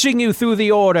you, rushing you through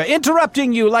the order,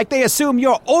 interrupting you like they assume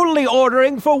you're only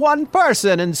ordering for one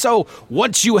person. And so,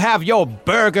 once you have your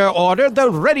burger ordered, they're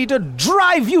ready to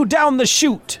drive you down the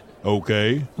chute.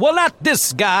 Okay. Well, not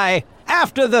this guy.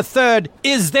 After the third,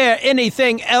 is there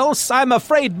anything else? I'm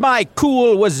afraid my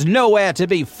cool was nowhere to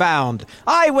be found.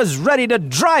 I was ready to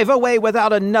drive away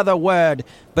without another word.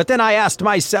 But then I asked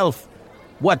myself,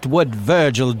 what would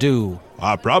Virgil do?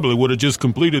 I probably would have just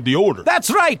completed the order. That's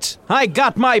right! I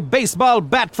got my baseball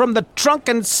bat from the trunk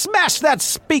and smashed that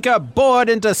speaker board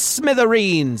into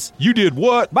smithereens. You did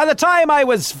what? By the time I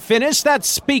was finished, that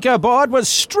speaker board was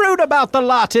strewed about the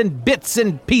lot in bits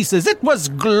and pieces. It was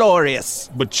glorious.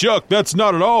 But Chuck, that's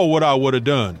not at all what I would have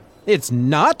done. It's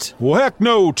not? Well, heck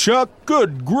no, Chuck.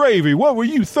 Good gravy. What were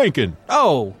you thinking?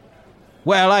 Oh.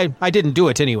 Well, I didn't do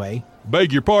it anyway.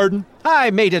 Beg your pardon? I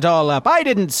made it all up. I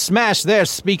didn't smash their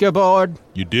speaker board.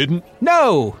 You didn't?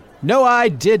 No, I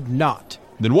did not.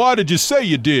 Then why did you say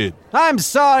you did? I'm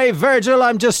sorry, Virgil.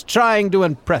 I'm just trying to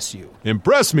impress you.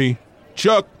 Impress me?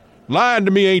 Chuck, lying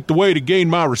to me ain't the way to gain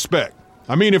my respect.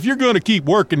 I mean, if you're going to keep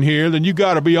working here, then you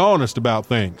got to be honest about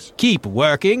things. Keep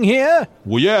working here?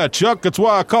 Well, yeah, Chuck, that's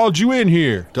why I called you in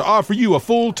here, to offer you a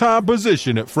full-time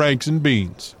position at Franks and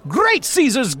Beans. Great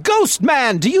Caesar's Ghost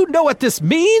Man! Do you know what this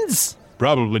means?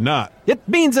 Probably not. It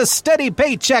means a steady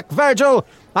paycheck, Virgil.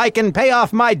 I can pay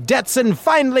off my debts and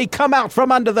finally come out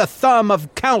from under the thumb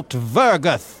of Count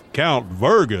Verguth. Count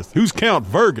Verguth? Who's Count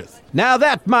Verguth? Now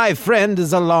that, my friend,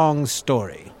 is a long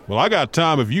story. Well, I got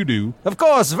time if you do. Of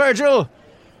course, Virgil.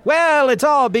 Well, it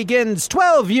all begins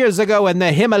 12 years ago in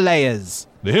the Himalayas.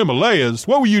 The Himalayas?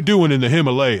 What were you doing in the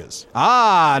Himalayas?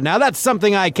 Ah, now that's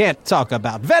something I can't talk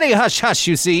about. Very hush-hush,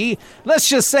 you see. Let's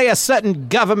just say a certain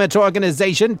government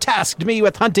organization tasked me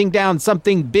with hunting down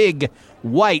something big,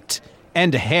 white,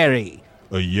 and hairy.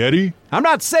 A Yeti? I'm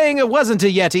not saying it wasn't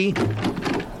a Yeti.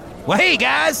 Well, hey,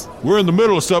 guys. We're in the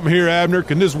middle of something here, Abner.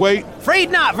 Can this wait?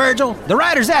 Afraid not, Virgil. The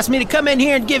writers asked me to come in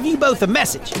here and give you both a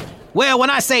message. Well, when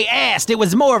I say asked, it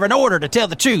was more of an order, to tell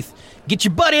the truth. Get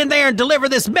your butt in there and deliver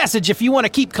this message if you want to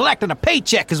keep collecting a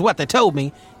paycheck, is what they told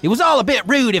me. It was all a bit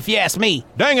rude, if you ask me.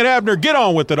 Dang it, Abner, get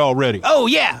on with it already. Oh,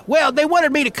 yeah. Well, they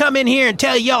wanted me to come in here and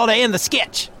tell y'all to end the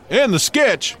sketch. End the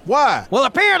sketch? Why? Well,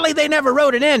 apparently they never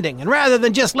wrote an ending, and rather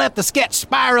than just let the sketch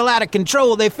spiral out of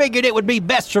control, they figured it would be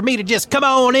best for me to just come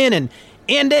on in and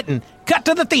end it and cut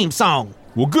to the theme song.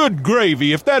 Well, good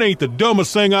gravy, if that ain't the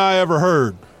dumbest thing I ever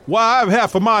heard. Why, I've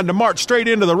half a mind to march straight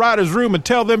into the writer's room and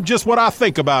tell them just what I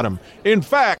think about them. In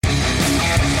fact...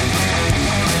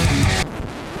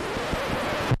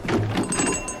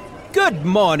 Good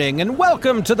morning, and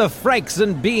welcome to the Franks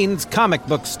and Beans comic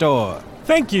book store.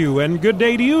 Thank you, and good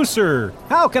day to you, sir.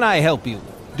 How can I help you?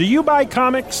 Do you buy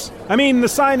comics? I mean, the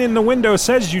sign in the window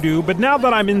says you do, but now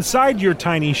that I'm inside your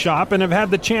tiny shop and have had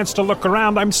the chance to look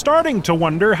around, I'm starting to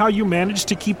wonder how you managed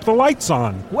to keep the lights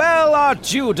on. Well,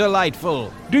 aren't you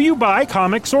delightful? Do you buy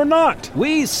comics or not?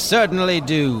 We certainly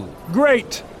do.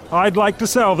 Great. I'd like to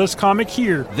sell this comic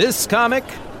here. This comic?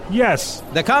 Yes.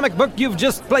 The comic book you've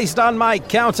just placed on my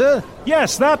counter?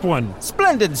 Yes, that one.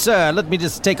 Splendid, sir. Let me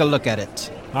just take a look at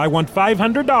it. I want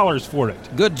 $500 for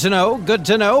it. Good to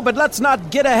know, but let's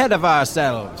not get ahead of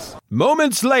ourselves.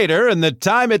 Moments later, in the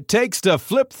time it takes to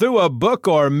flip through a book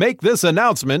or make this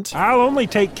announcement... I'll only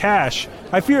take cash.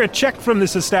 I fear a check from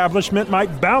this establishment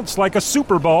might bounce like a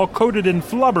Super Ball coated in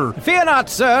flubber. Fear not,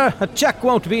 sir. A check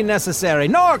won't be necessary,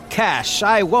 nor cash.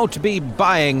 I won't be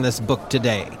buying this book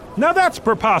today. Now that's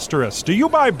preposterous. Do you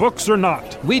buy books or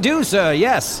not? We do, sir,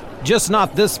 yes. Just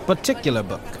not this particular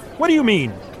book. What do you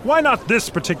mean? Why not this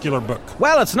particular book?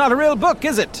 Well, it's not a real book,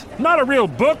 is it? Not a real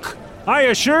book? I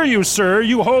assure you, sir,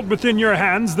 you hold within your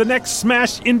hands the next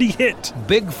smash indie hit.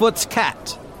 Bigfoot's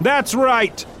Cat. That's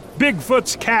right,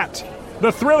 Bigfoot's Cat.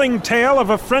 The thrilling tale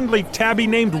of a friendly tabby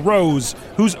named Rose,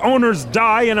 whose owners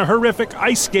die in a horrific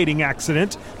ice skating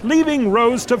accident, leaving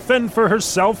Rose to fend for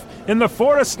herself in the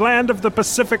forest land of the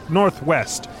Pacific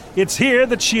Northwest. It's here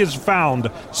that she is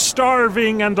found,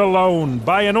 starving and alone,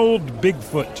 by an old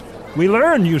Bigfoot. We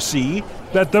learn, you see,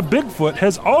 that the Bigfoot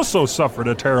has also suffered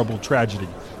a terrible tragedy.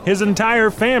 His entire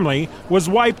family was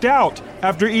wiped out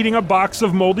after eating a box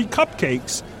of moldy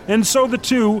cupcakes, and so the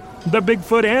two, the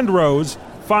Bigfoot and Rose,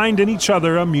 find in each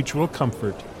other a mutual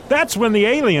comfort. That's when the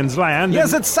aliens land.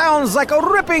 Yes, it sounds like a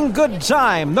ripping good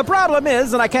time. The problem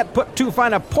is, and I can't put too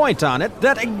fine a point on it,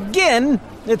 that again,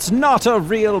 it's not a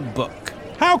real book.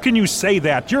 How can you say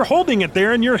that? You're holding it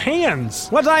there in your hands.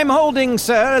 What I'm holding,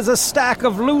 sir, is a stack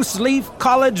of loose-leaf,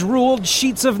 college-ruled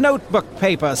sheets of notebook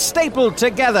paper stapled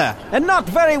together, and not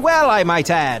very well, I might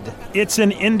add. It's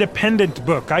an independent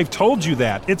book. I've told you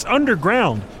that. It's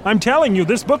underground. I'm telling you,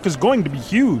 this book is going to be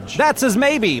huge. That's as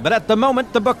maybe, but at the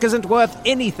moment, the book isn't worth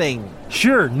anything.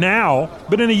 Sure, now,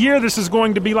 but in a year this is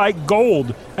going to be like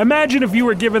gold. Imagine if you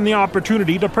were given the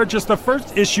opportunity to purchase the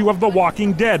first issue of The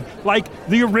Walking Dead, like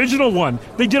the original one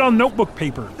they did on notebook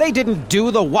paper. They didn't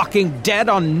do The Walking Dead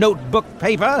on notebook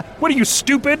paper. What are you,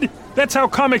 stupid? That's how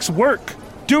comics work.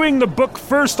 Doing the book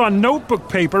first on notebook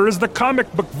paper is the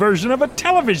comic book version of a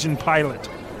television pilot.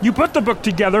 You put the book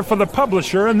together for the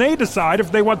publisher, and they decide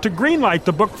if they want to greenlight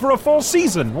the book for a full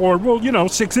season, or, well,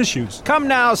 6 issues. Come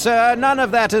now, sir, none of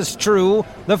that is true.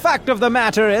 The fact of the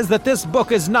matter is that this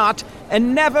book is not,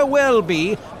 and never will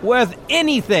be, worth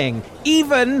anything,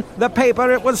 even the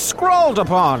paper it was scrawled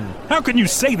upon. How can you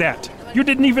say that? You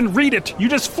didn't even read it. You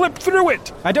just flipped through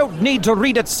it. I don't need to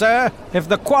read it, sir. If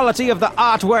the quality of the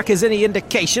artwork is any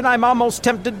indication, I'm almost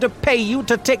tempted to pay you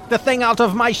to take the thing out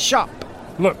of my shop.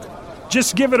 Look,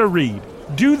 just give it a read.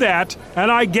 Do that, and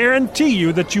I guarantee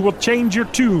you that you will change your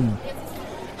tune.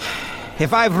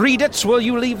 If I read it, will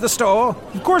you leave the store?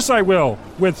 Of course I will,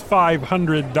 with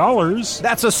 $500.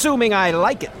 That's assuming I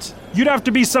like it. You'd have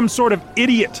to be some sort of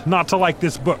idiot not to like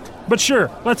this book. But sure,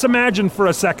 let's imagine for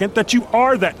a second that you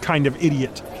are that kind of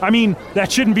idiot. I mean, that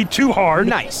shouldn't be too hard.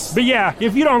 Nice. But yeah,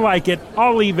 if you don't like it,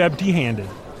 I'll leave empty-handed.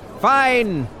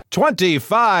 Fine.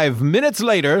 25 minutes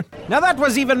later. Now that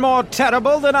was even more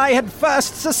terrible than I had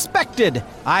first suspected.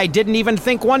 I didn't even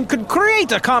think one could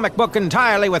create a comic book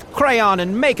entirely with crayon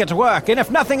and make it work, and if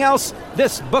nothing else,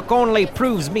 this book only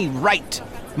proves me right.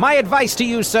 My advice to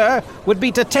you, sir, would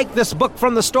be to take this book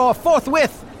from the store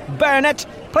forthwith, burn it,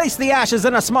 place the ashes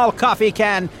in a small coffee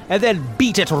can, and then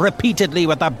beat it repeatedly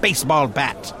with a baseball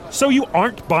bat. So you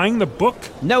aren't buying the book?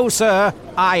 No, sir,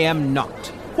 I am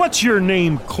not. What's your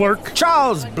name, clerk?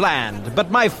 Charles Bland,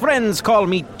 but my friends call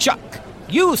me Chuck.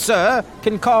 You, sir,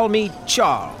 can call me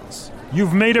Charles.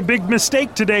 You've made a big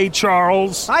mistake today,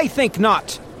 Charles. I think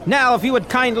not. Now, if you would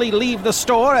kindly leave the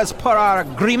store as per our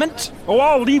agreement. Oh,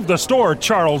 I'll leave the store,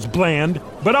 Charles Bland,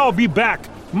 but I'll be back.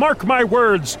 Mark my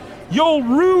words. You'll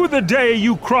rue the day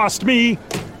you crossed me.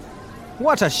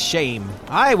 What a shame.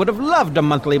 I would have loved a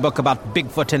monthly book about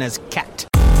Bigfoot and his cat.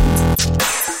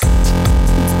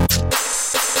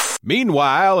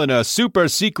 Meanwhile, in a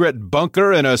super-secret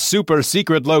bunker in a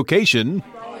super-secret location...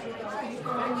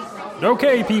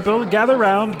 Okay, people, gather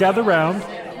round, gather round.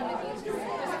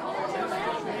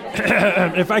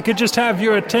 If I could just have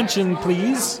your attention,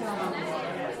 please.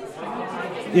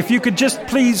 If you could just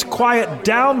please quiet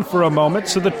down for a moment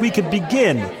so that we could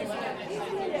begin.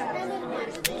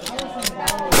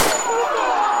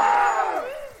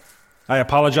 I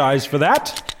apologize for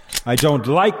that. I don't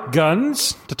like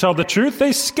guns. To tell the truth,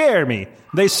 they scare me.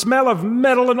 They smell of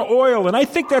metal and oil, and I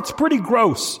think that's pretty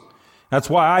gross.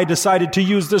 That's why I decided to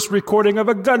use this recording of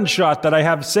a gunshot that I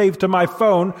have saved to my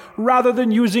phone rather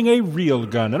than using a real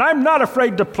gun. And I'm not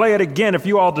afraid to play it again if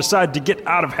you all decide to get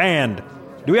out of hand.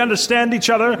 Do we understand each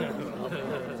other?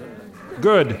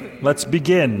 Good. Let's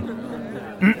begin.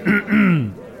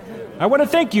 I want to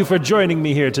thank you for joining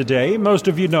me here today. Most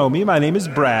of you know me. My name is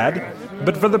Brad.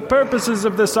 But for the purposes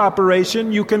of this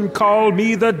operation, you can call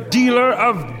me the Dealer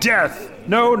of Death.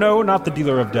 No, not the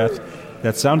Dealer of Death.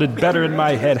 That sounded better in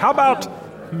my head. How about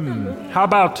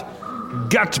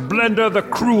Gut Blender the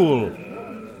Cruel?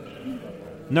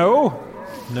 No,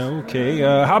 okay.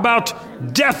 How about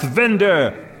Death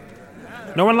Vendor?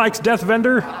 No one likes Death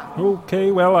Vendor?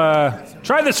 Okay, well,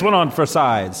 try this one on for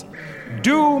size.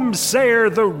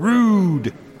 Doomsayer the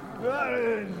Rude.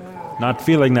 Not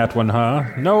feeling that one, huh?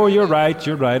 No, you're right.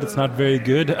 It's not very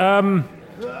good.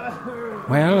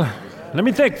 Well, let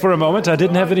me think for a moment. I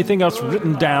didn't have anything else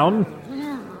written down.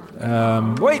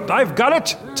 Wait, I've got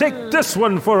it. Take this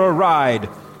one for a ride.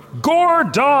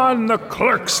 Gordon the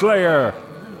Clerk Slayer.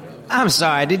 I'm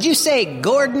sorry, did you say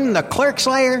Gordon the Clerk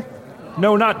Slayer?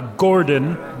 No, not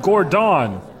Gordon.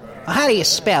 Gordon. How do you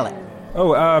spell it?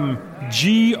 Oh,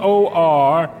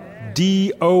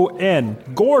 Gordon.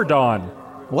 Gordon.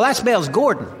 Well, that spells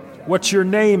Gordon. What's your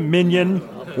name, minion?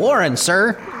 Warren,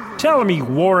 sir. Tell me,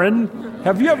 Warren,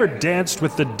 have you ever danced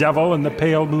with the devil in the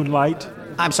pale moonlight?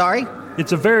 I'm sorry?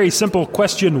 It's a very simple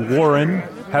question, Warren.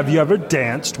 Have you ever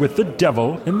danced with the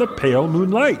devil in the pale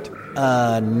moonlight?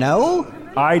 No?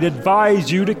 I'd advise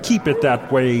you to keep it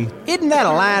that way. Isn't that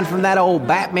a line from that old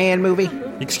Batman movie?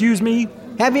 Excuse me?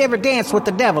 Have you ever danced with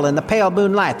the devil in the pale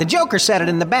moonlight? The Joker said it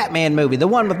in the Batman movie, the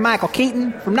one with Michael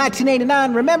Keaton from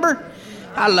 1989, remember?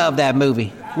 I love that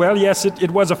movie. Well, yes,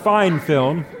 it was a fine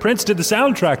film. Prince did the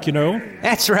soundtrack, you know.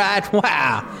 That's right.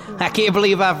 Wow. I can't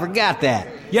believe I forgot that.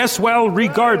 Yes, well,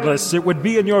 regardless, it would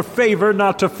be in your favor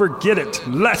not to forget it,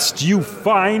 lest you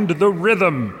find the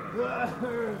rhythm.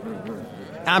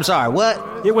 I'm sorry,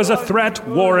 what? It was a threat,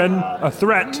 Warren, a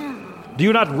threat. Do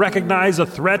you not recognize a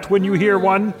threat when you hear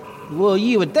one? Well,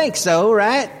 you would think so,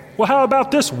 right? Well, how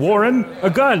about this, Warren? A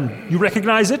gun. You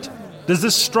recognize it? Does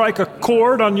this strike a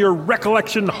chord on your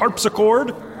recollection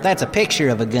harpsichord? That's a picture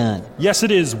of a gun. Yes,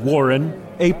 it is, Warren.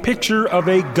 A picture of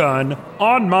a gun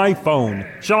on my phone.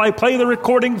 Shall I play the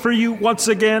recording for you once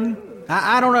again?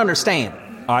 I don't understand.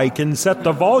 I can set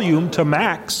the volume to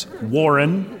max,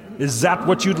 Warren. Is that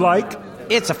what you'd like?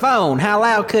 It's a phone. How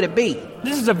loud could it be?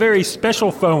 This is a very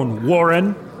special phone,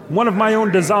 Warren. One of my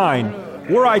own design.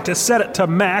 Were I to set it to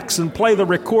max and play the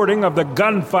recording of the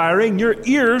gun firing, your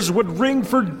ears would ring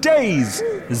for days.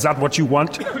 Is that what you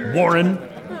want, Warren?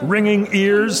 Ringing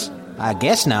ears? I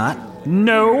guess not.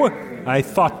 No, I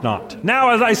thought not.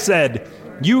 Now, as I said,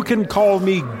 you can call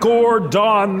me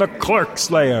Gordon the Clerk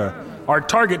Slayer. Our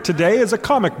target today is a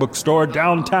comic book store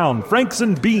downtown, Franks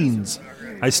and Beans.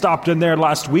 I stopped in there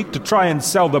last week to try and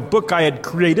sell the book I had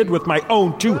created with my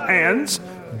own two hands,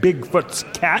 Bigfoot's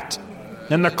Cat.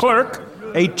 And the clerk,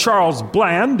 a Charles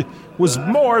Bland, was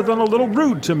more than a little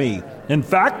rude to me. In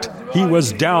fact, he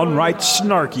was downright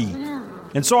snarky.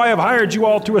 And so I have hired you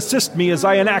all to assist me as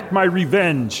I enact my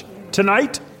revenge.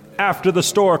 Tonight, after the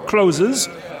store closes,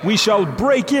 we shall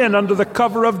break in under the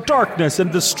cover of darkness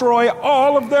and destroy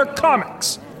all of their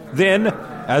comics. Then,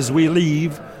 as we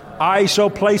leave, I shall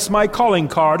place my calling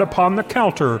card upon the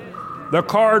counter. The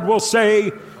card will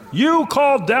say, "You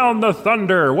called down the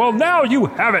thunder." Well, now you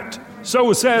have it.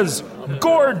 So says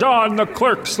Gordon the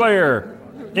Clerk Slayer.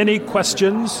 Any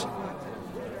questions?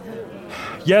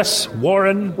 Yes,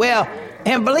 Warren? Well,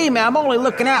 and believe me, I'm only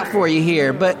looking out for you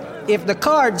here, but if the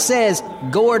card says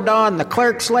Gordon the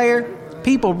Clerk Slayer,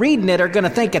 people reading it are going to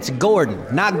think it's Gordon,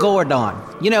 not Gordon.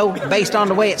 You know, based on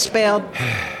the way it's spelled.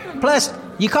 Plus,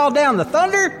 you called down the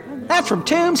thunder? That's from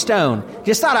Tombstone.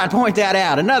 Just thought I'd point that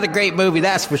out. Another great movie,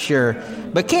 that's for sure.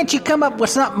 But can't you come up with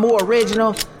something more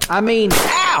original? I mean,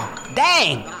 ow!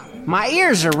 Dang! My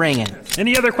ears are ringing.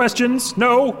 Any other questions?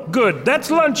 No? Good.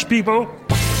 That's lunch, people.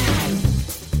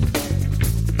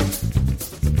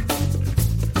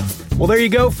 Well, there you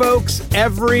go, folks.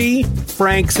 Every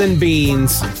Franks and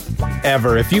Beans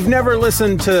ever. If you've never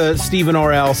listened to Stephen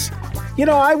or Else, you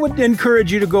know, I would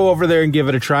encourage you to go over there and give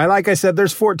it a try. Like I said,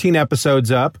 there's 14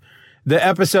 episodes up. The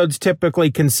episodes typically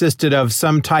consisted of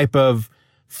some type of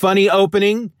funny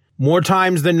opening. More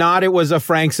times than not, it was a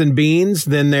Franks and Beans.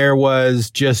 Then there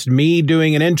was just me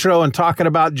doing an intro and talking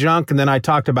about junk. And then I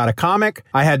talked about a comic.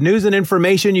 I had news and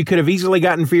information you could have easily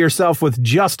gotten for yourself with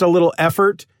just a little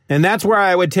effort. And that's where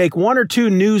I would take one or two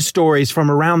news stories from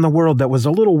around the world that was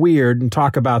a little weird and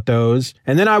talk about those.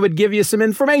 And then I would give you some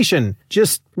information,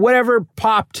 just whatever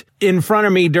popped in front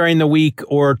of me during the week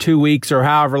or 2 weeks or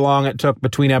however long it took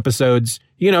between episodes.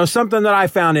 You know, something that I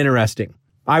found interesting.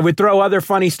 I would throw other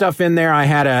funny stuff in there. I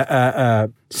had a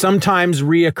sometimes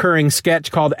reoccurring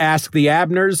sketch called Ask the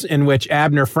Abners, in which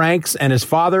Abner Franks and his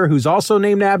father, who's also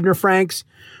named Abner Franks,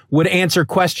 would answer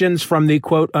questions from the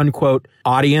quote-unquote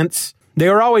audience. They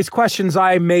were always questions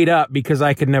I made up because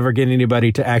I could never get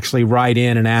anybody to actually write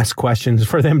in and ask questions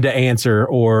for them to answer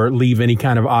or leave any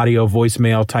kind of audio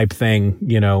voicemail type thing,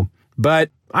 you know. But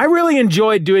I really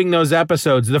enjoyed doing those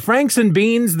episodes. The Franks and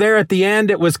Beans there at the end,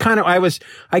 it was kind of,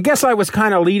 I guess I was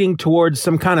kind of leading towards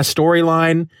some kind of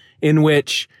storyline in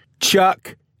which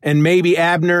Chuck and maybe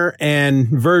Abner and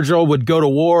Virgil would go to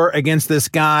war against this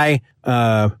guy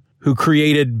who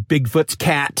created Bigfoot's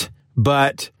Cat.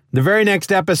 But the very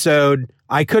next episode,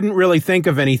 I couldn't really think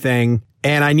of anything,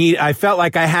 and I felt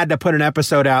like I had to put an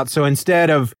episode out. So instead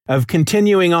of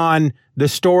continuing on the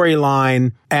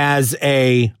storyline as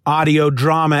a audio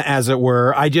drama, as it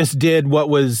were, I just did what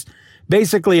was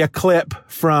basically a clip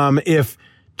from if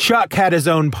Chuck had his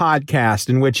own podcast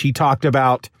in which he talked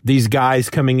about these guys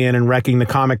coming in and wrecking the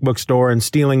comic book store and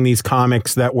stealing these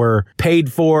comics that were paid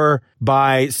for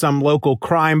by some local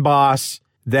crime boss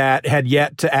that had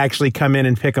yet to actually come in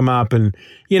and pick them up, and,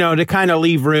 you know, to kind of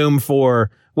leave room for,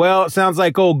 well, it sounds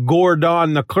like old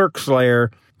Gordon the Clerk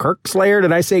Slayer. Kirk Slayer?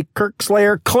 Did I say Kirk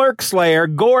Slayer? Clerk Slayer.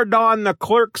 Gordon the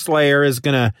Clerk Slayer is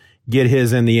going to get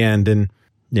his in the end. And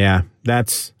yeah,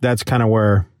 that's kind of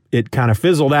where it kind of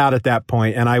fizzled out at that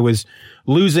point, and I was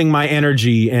losing my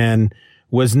energy and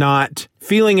was not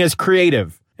feeling as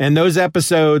creative. And those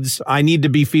episodes, I need to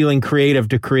be feeling creative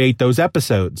to create those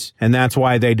episodes. And that's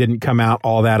why they didn't come out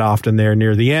all that often there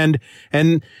near the end.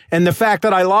 And the fact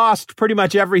that I lost pretty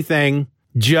much everything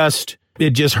it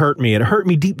just hurt me. It hurt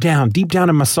me deep down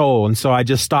in my soul. And so I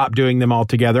just stopped doing them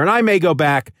altogether. And I may go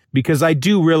back because I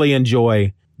do really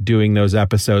enjoy doing those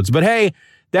episodes. But hey,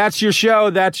 that's your show.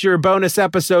 That's your bonus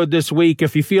episode this week.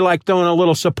 If you feel like throwing a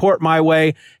little support my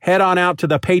way, head on out to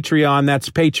the Patreon. That's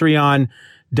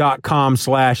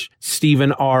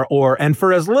patreon.com/Stephen R. Orr. And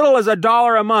for as little as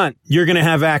 $1 a month, you're going to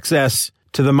have access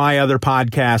to the My Other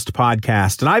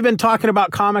podcast. And I've been talking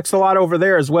about comics a lot over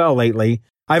there as well lately.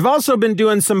 I've also been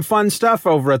doing some fun stuff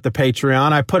over at the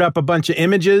Patreon. I put up a bunch of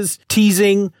images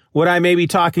teasing what I may be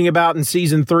talking about in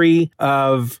season 3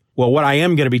 of, well, what I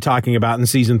am going to be talking about in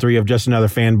season 3 of Just Another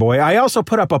Fanboy. I also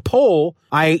put up a poll.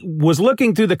 I was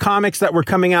looking through the comics that were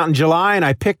coming out in July, and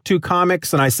I picked 2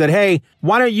 comics, and I said, hey,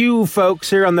 why don't you folks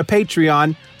here on the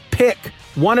Patreon pick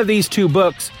one of these 2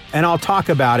 books, and I'll talk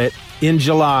about it in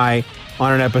July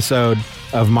on an episode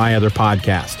of My Other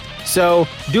Podcast. So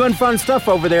doing fun stuff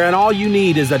over there, and all you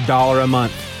need is $1 a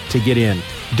month to get in.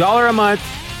 $1 a month,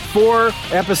 4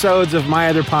 episodes of My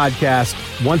Other Podcast,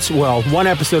 1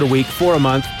 episode a week, 4 a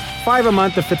month, 5 a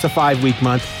month if it's a 5-week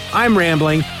month. I'm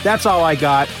rambling. That's all I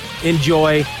got.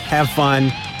 Enjoy. Have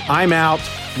fun. I'm out.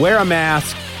 Wear a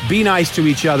mask. Be nice to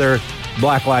each other.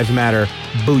 Black Lives Matter.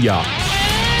 Booyah.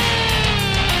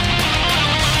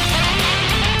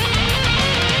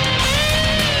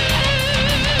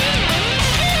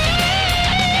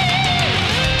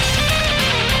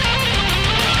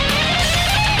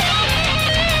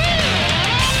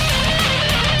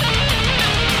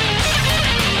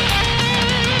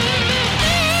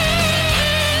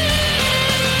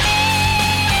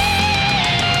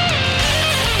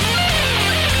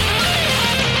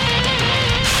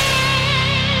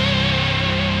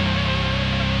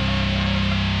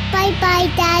 Bye-bye,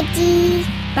 Daddy.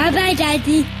 Bye-bye,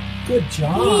 Daddy. Good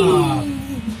job.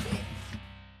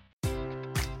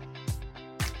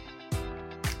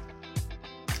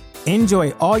 Enjoy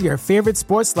all your favorite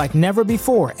sports like never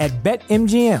before at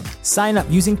BetMGM. Sign up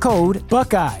using code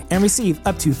Buckeye and receive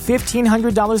up to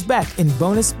 $1,500 back in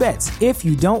bonus bets if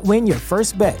you don't win your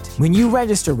first bet. When you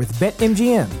register with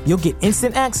BetMGM, you'll get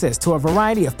instant access to a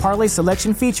variety of parlay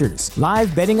selection features,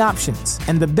 live betting options,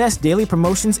 and the best daily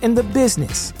promotions in the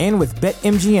business. And with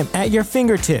BetMGM at your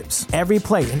fingertips, every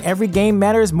play and every game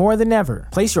matters more than ever.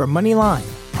 Place your money line,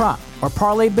 prop, or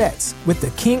parlay bets with the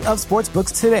king of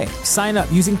sportsbooks today. Sign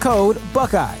up using code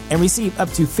Buckeye and receive up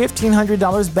to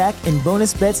 $1,500 back in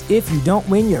bonus bets if you don't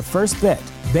win your first bet.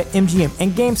 BetMGM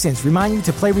and GameSense remind you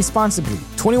to play responsibly.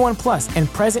 21 plus and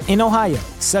present in Ohio,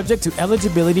 subject to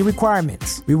eligibility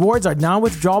requirements. Rewards are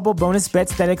non-withdrawable bonus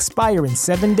bets that expire in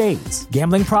 7 days.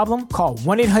 Gambling problem? Call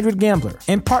 1-800-GAMBLER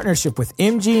in partnership with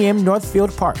MGM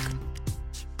Northfield Park.